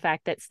out by the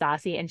fact that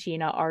Stassi and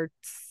Sheena are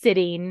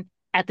sitting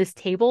at this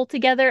table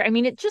together. I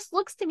mean, it just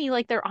looks to me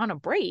like they're on a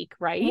break,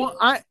 right? Well,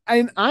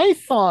 I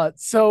thought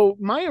so.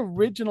 My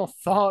original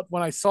thought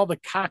when I saw the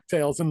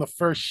cocktails in the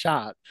first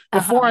shot,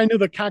 before I knew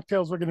the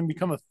cocktails were going to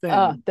become a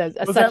thing, That's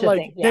was such that a like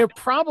thing. Yeah. there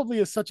probably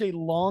is such a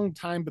long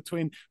time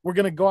between we're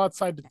going to go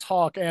outside to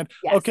talk and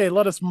Yes. okay,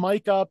 let us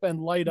mic up and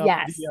light up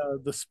Yes.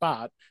 the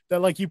spot. That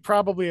like you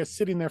probably are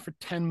sitting there for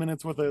 10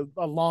 minutes with a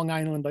Long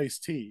Island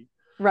iced tea.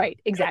 Right,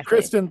 exactly.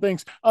 Kristen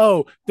thinks,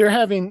 oh, they're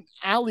having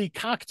alley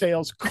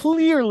cocktails.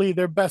 Clearly,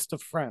 they're best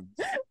of friends.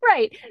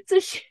 Right. So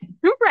she,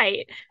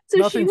 right. So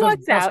Nothing she says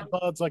walks best out.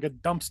 buds like a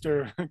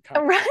dumpster.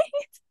 cocktail. Right.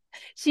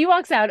 She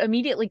walks out,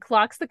 immediately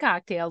clocks the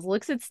cocktails,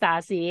 looks at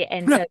Stassi,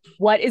 and says,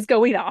 "What is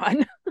going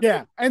on?"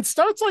 Yeah, and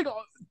starts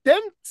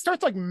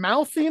like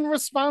mouthing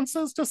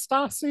responses to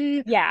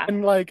Stassi. Yeah,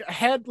 and like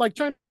head like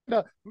trying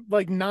to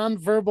like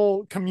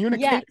nonverbal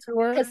communicate to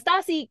her. Because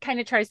Stassi kind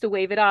of tries to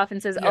wave it off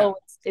and says, Yeah. "Oh,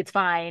 it's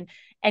fine."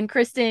 And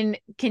Kristen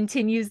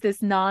continues this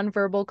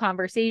nonverbal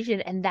conversation,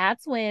 and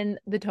that's when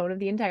the tone of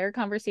the entire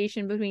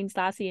conversation between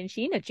Stassi and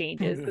Sheena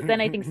changes. But then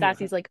I think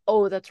Stassi's like,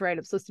 "Oh, that's right.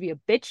 I'm supposed to be a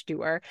bitch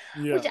to her."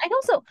 Yeah. Which I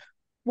also,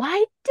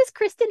 why does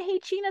Kristen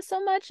hate Sheena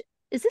so much?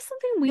 Is this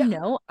something we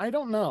know? I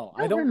don't know.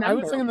 I don't I was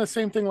remember. thinking the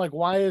same thing. Like,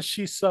 why is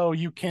she so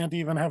you can't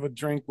even have a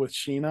drink with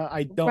Sheena?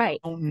 I don't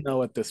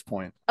know at this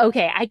point.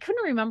 Okay, I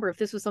couldn't remember if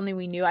this was something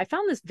we knew. I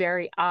found this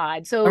very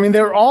odd. So I mean,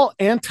 they're all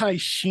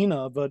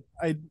anti-Sheena, but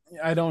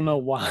I don't know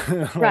why.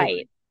 Like,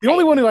 right. The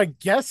only one who I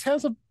guess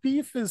has a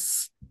beef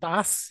is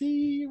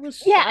Stassi.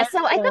 Yeah,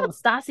 so I thought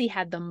Stassi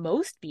had the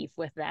most beef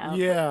with them.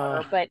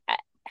 Yeah, but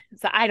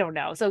so I don't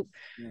know. So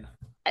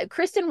yeah.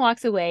 Kristen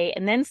walks away,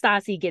 and then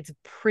Stassi gets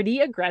pretty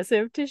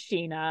aggressive to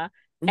Sheena.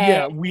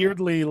 Yeah,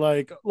 weirdly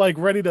like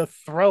ready to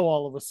throw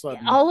all of a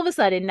sudden. All of a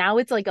sudden now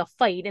it's like a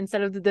fight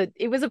instead of the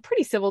it was a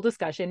pretty civil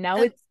discussion. Now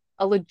And it's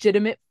a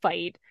legitimate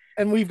fight.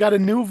 and we've got a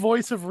new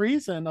voice of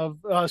reason of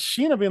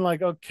Sheena being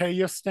like, okay,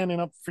 you're standing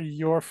up for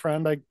your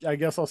friend. I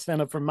guess I'll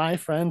stand up for my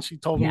friend. She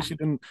told me Yeah. she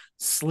didn't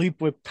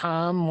sleep with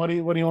Tom. What do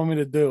you want me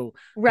to do?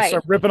 Right.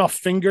 Start ripping off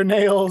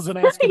fingernails and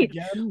ask him Right.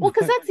 Well, again?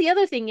 because that's the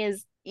other thing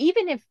is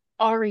even if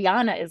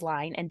Ariana is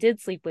lying and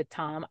did sleep with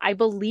Tom, I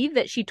believe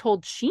that she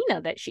told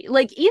Sheena that she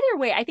like either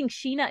way, I think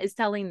Sheena is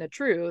telling the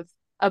truth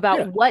about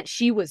Yeah. what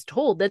she was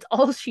told. That's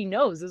all she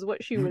knows is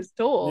what she was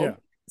told. Yeah.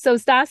 So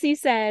Stassi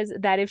says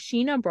that if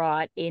Sheena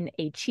brought in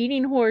a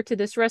cheating whore to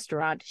this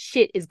restaurant,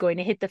 shit is going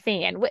to hit the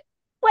fan. What?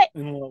 What?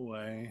 In what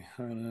way?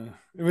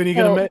 Are you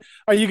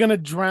So, gonna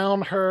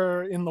drown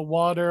her in the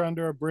water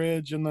under a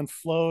bridge and then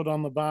float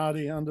on the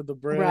body under the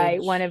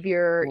right, one bridge? of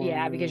your Or,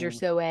 yeah, because you're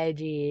so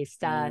edgy,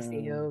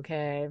 Stassi. yeah,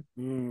 Okay.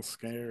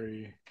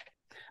 scary.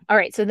 All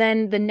right. So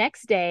then the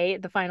next day,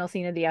 the final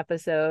scene of the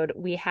episode,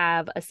 we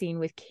have a scene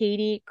with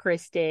Katie,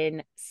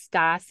 Kristen,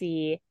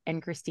 Stassi,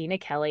 and Christina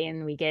Kelly.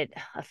 And we get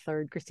a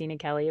third Christina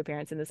Kelly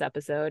appearance in this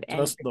episode. And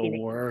Just the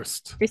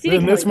worst. Christina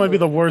And this Kelly, might be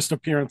the worst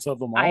appearance of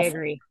them I all.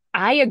 agree.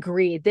 I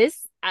agree.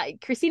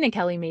 Christina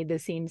Kelly made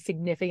this scene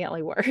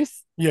significantly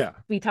worse. Yeah.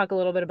 We talk a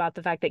little bit about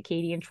the fact that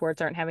Katie and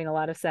Schwartz aren't having a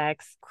lot of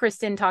sex.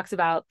 Kristen talks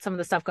about some of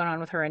the stuff going on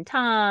with her and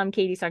Tom.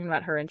 Katie's talking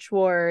about her and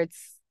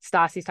Schwartz.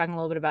 Stassi's talking a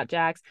little bit about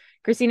Jax.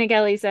 Christina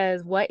Kelly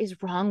says, "What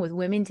is wrong with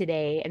women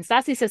today?" And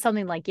Stassi says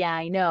something like, "Yeah,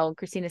 I know."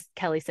 Christina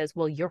Kelly says,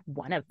 "Well, you're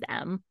one of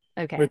them."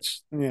 Okay.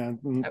 Which, yeah.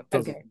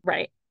 Okay.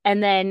 Right.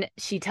 And then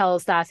she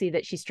tells Stassi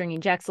that she's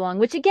stringing Jax along,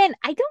 which again,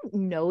 I don't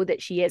know that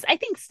she is. I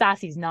think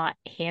Stassi's not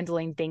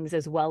handling things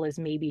as well as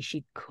maybe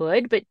she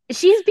could, but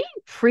she's being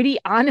pretty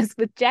honest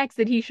with Jax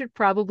that he should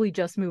probably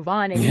just move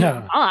on. And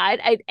Yeah. he's not.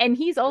 And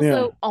he's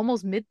also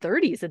almost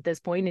mid-30s at this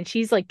point, and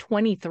she's like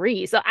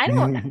 23. So I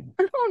don't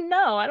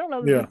know. I don't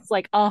know that this is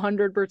like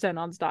 100%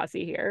 on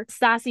Stassi here.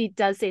 Stassi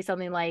does say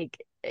something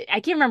like,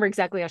 I can't remember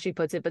exactly how she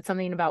puts it, but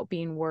something about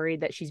being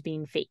worried that she's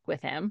being fake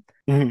with him.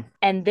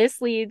 And this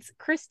leads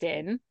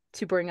Kristen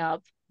to bring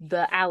up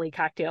the alley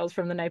cocktails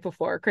from the night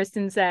before.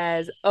 Kristen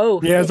says,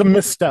 "Oh, yeah, it's a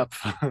misstep."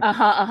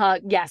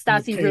 Yeah,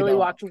 Stassi really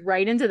walked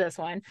right into this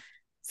one.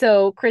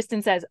 So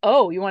Kristen says,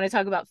 "Oh, you want to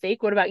talk about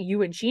fake? What about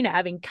you and Sheena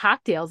having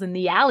cocktails in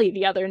the alley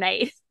the other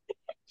night?"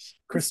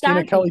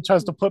 Christina Kelly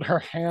tries to put her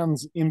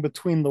hands in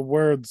between the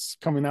words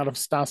coming out of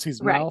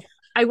Stassi's mouth.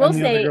 I will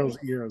say girl's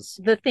ears.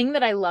 The thing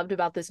that I loved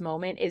about this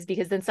moment is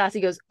because then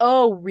Stassi goes,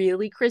 "Oh,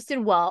 really,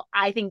 Kristen? Well,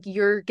 I think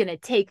you're going to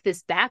take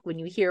this back when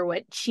you hear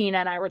what Sheena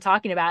and I were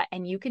talking about."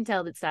 And you can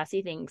tell that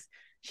Stassi thinks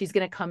she's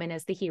going to come in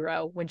as the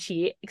hero when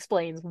she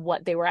explains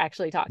what they were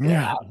actually talking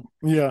about.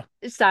 Yeah.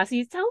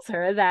 Stassi tells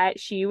her that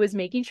she was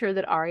making sure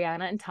that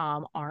Ariana and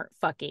Tom aren't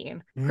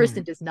fucking.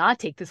 Kristen does not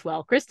take this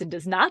well. Kristen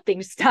does not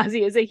think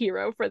Stassi is a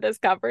hero for this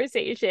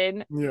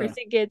conversation.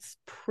 Kristen gets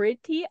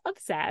pretty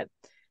upset.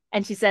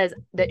 And she says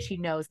that she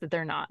knows that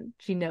they're not.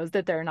 She knows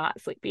that they're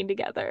not sleeping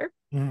together.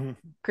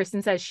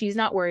 Kristen says she's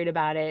not worried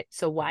about it.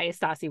 So why is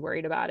Stassi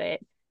worried about it?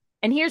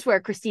 And here's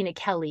where Christina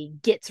Kelly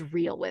gets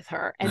real with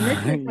her. And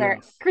this is where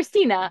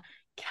Christina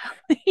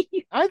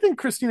Kelly. I think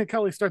Christina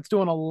Kelly starts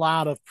doing a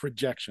lot of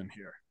projection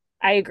here.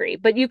 I agree.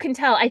 But you can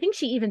tell, I think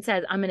she even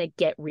says, "I'm going to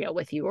get real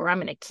with you," or "I'm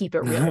going to keep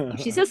it real with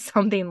you." She says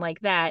something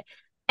like that.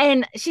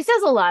 And she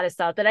says a lot of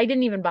stuff that I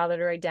didn't even bother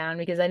to write down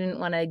because I didn't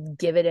want to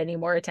give it any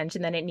more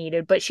attention than it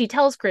needed. But she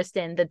tells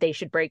Kristen that they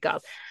should break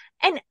up.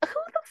 And who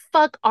the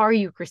fuck are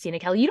you, Christina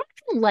Kelly? You don't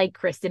even like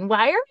Kristen.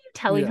 Why are you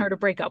telling her to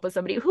break up with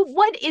somebody?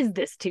 What is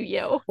this to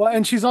you? Well,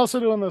 and she's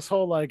also doing this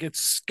whole like it's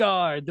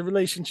scarred. The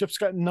relationship's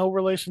got no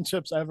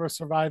relationships ever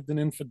survived an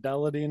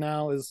infidelity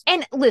now is.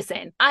 And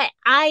listen,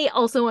 I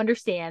also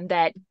understand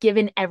that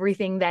given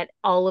everything that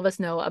all of us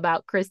know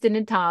about Kristen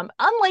and Tom,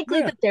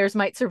 unlikely that theirs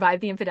might survive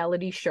the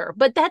infidelity, sure.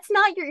 But that's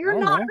not you're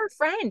not her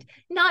friend,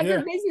 not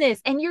your business.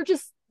 And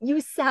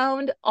you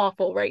sound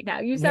awful right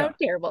now. You sound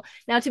terrible.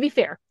 Now, to be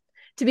fair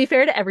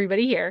to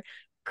everybody here,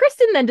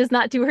 Kristen then does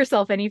not do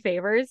herself any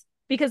favors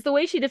because the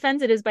way she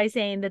defends it is by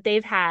saying that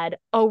they've had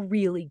a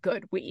really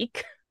good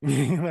week.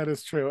 That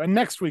is true. And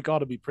next week ought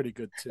to be pretty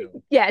good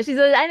too. Yeah, she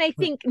says, and I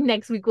think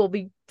next week will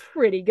be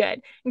pretty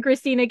good. And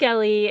Christina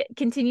Kelly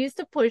continues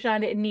to push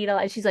on it and needle.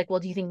 And she's like, "Well,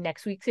 do you think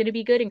next week's going to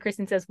be good?" And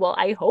Kristen says, "Well,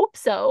 I hope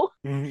so."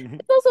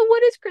 It's also,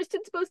 what is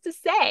Kristen supposed to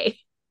say?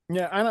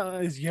 Yeah, I don't know.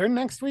 Is your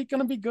next week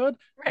gonna be good?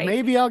 Right.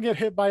 Maybe I'll get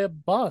hit by a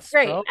bus.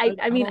 Right.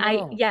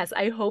 Bro. Yes,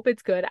 I hope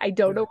it's good. I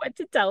don't know what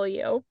to tell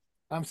you.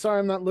 I'm sorry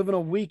I'm not living a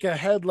week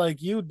ahead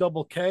like you,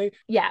 Double K.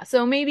 Yeah,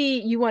 so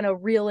maybe you want to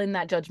reel in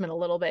that judgment a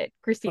little bit,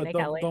 Christina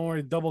Kelly. Don't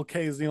worry, Double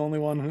K is the only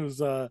one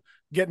who's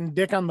getting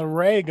dick on the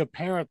rag,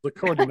 apparently,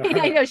 according to her.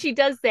 I know she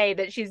does say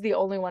that she's the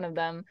only one of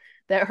them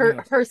that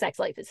her sex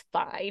life is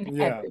fine.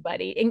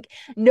 Everybody. And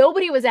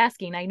nobody was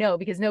asking, I know,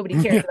 because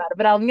nobody cares about it,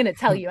 but I'm gonna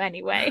tell you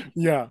anyway.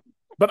 Yeah.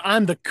 But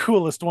I'm the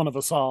coolest one of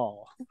us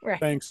all. Right.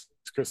 Thanks,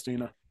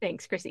 Christina.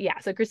 Thanks, Christina. Yeah.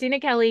 So Christina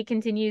Kelly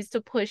continues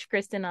to push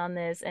Kristen on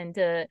this and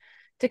to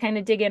to kind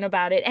of dig in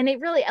about it. And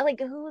it really, like,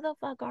 who the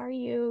fuck are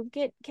you?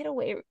 Get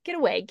away,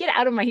 get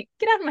out of my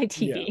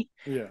TV.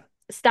 Yeah.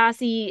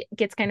 Stassi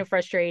gets kind of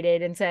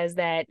frustrated and says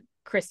that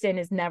Kristen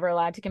is never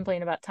allowed to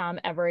complain about Tom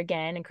ever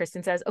again. And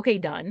Kristen says, okay,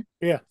 done.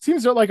 Yeah.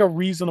 Seems like a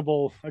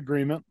reasonable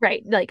agreement.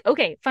 Right. Like,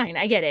 okay, fine.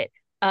 I get it.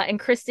 And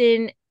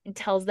Kristen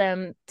tells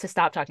them to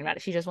stop talking about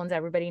it. She just wants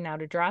everybody now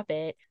to drop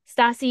it.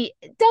 Stassi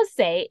does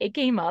say it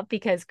came up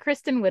because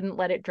Kristen wouldn't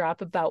let it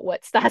drop about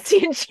what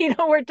Stassi and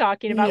Chino were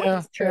talking about,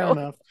 which is true. Fair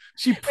enough.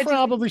 She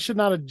probably should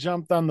not have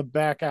jumped on the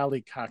back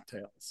alley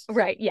cocktails.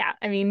 Right. Yeah.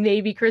 I mean,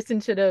 maybe Kristen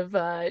should have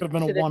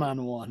been a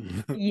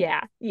one-on-one.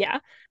 Yeah.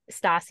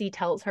 Stassi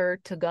tells her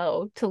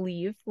to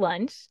leave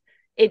lunch.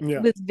 It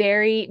was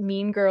very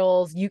Mean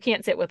Girls. You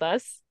can't sit with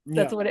us.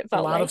 That's what it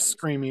felt like. A lot of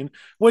screaming,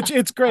 which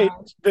it's great.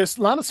 There's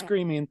a lot of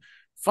screaming.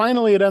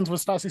 Finally, it ends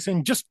with Stassi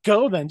saying, just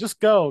go then,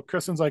 just go.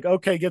 Kristen's like,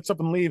 okay, gets up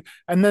and leave.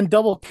 And then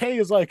Double K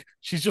is like,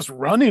 she's just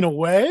running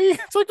away?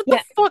 It's like,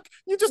 what the fuck?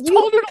 You just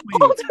told her to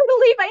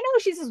leave. I know.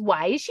 She says,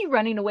 why is she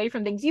running away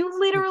from things?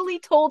 You literally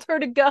told her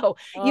to go.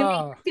 You made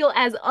her feel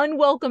as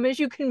unwelcome as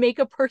you can make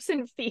a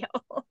person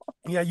feel.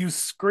 Yeah, you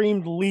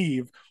screamed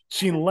leave.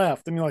 She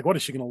left. And you're like, what,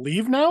 is she going to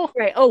leave now?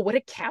 Right. Oh, what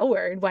a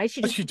coward. Why is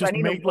she just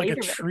made like a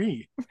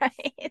tree?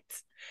 Right.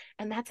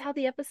 And that's how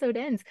the episode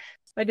ends.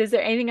 But is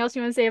there anything else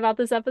you want to say about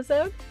this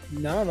episode?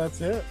 No,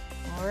 that's it.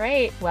 All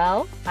right.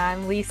 Well,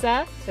 I'm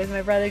Lisa. There's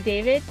my brother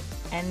David.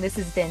 And this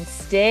has been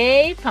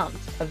Stay Pumped,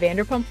 a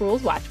Vanderpump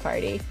Rules watch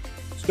party.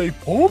 Stay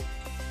pumped.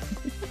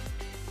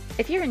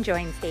 If you're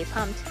enjoying Stay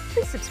Pumped,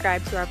 please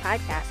subscribe to our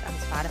podcast on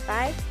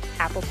Spotify,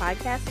 Apple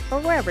Podcasts, or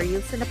wherever you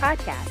listen to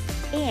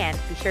podcasts. And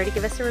be sure to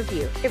give us a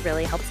review. It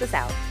really helps us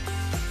out.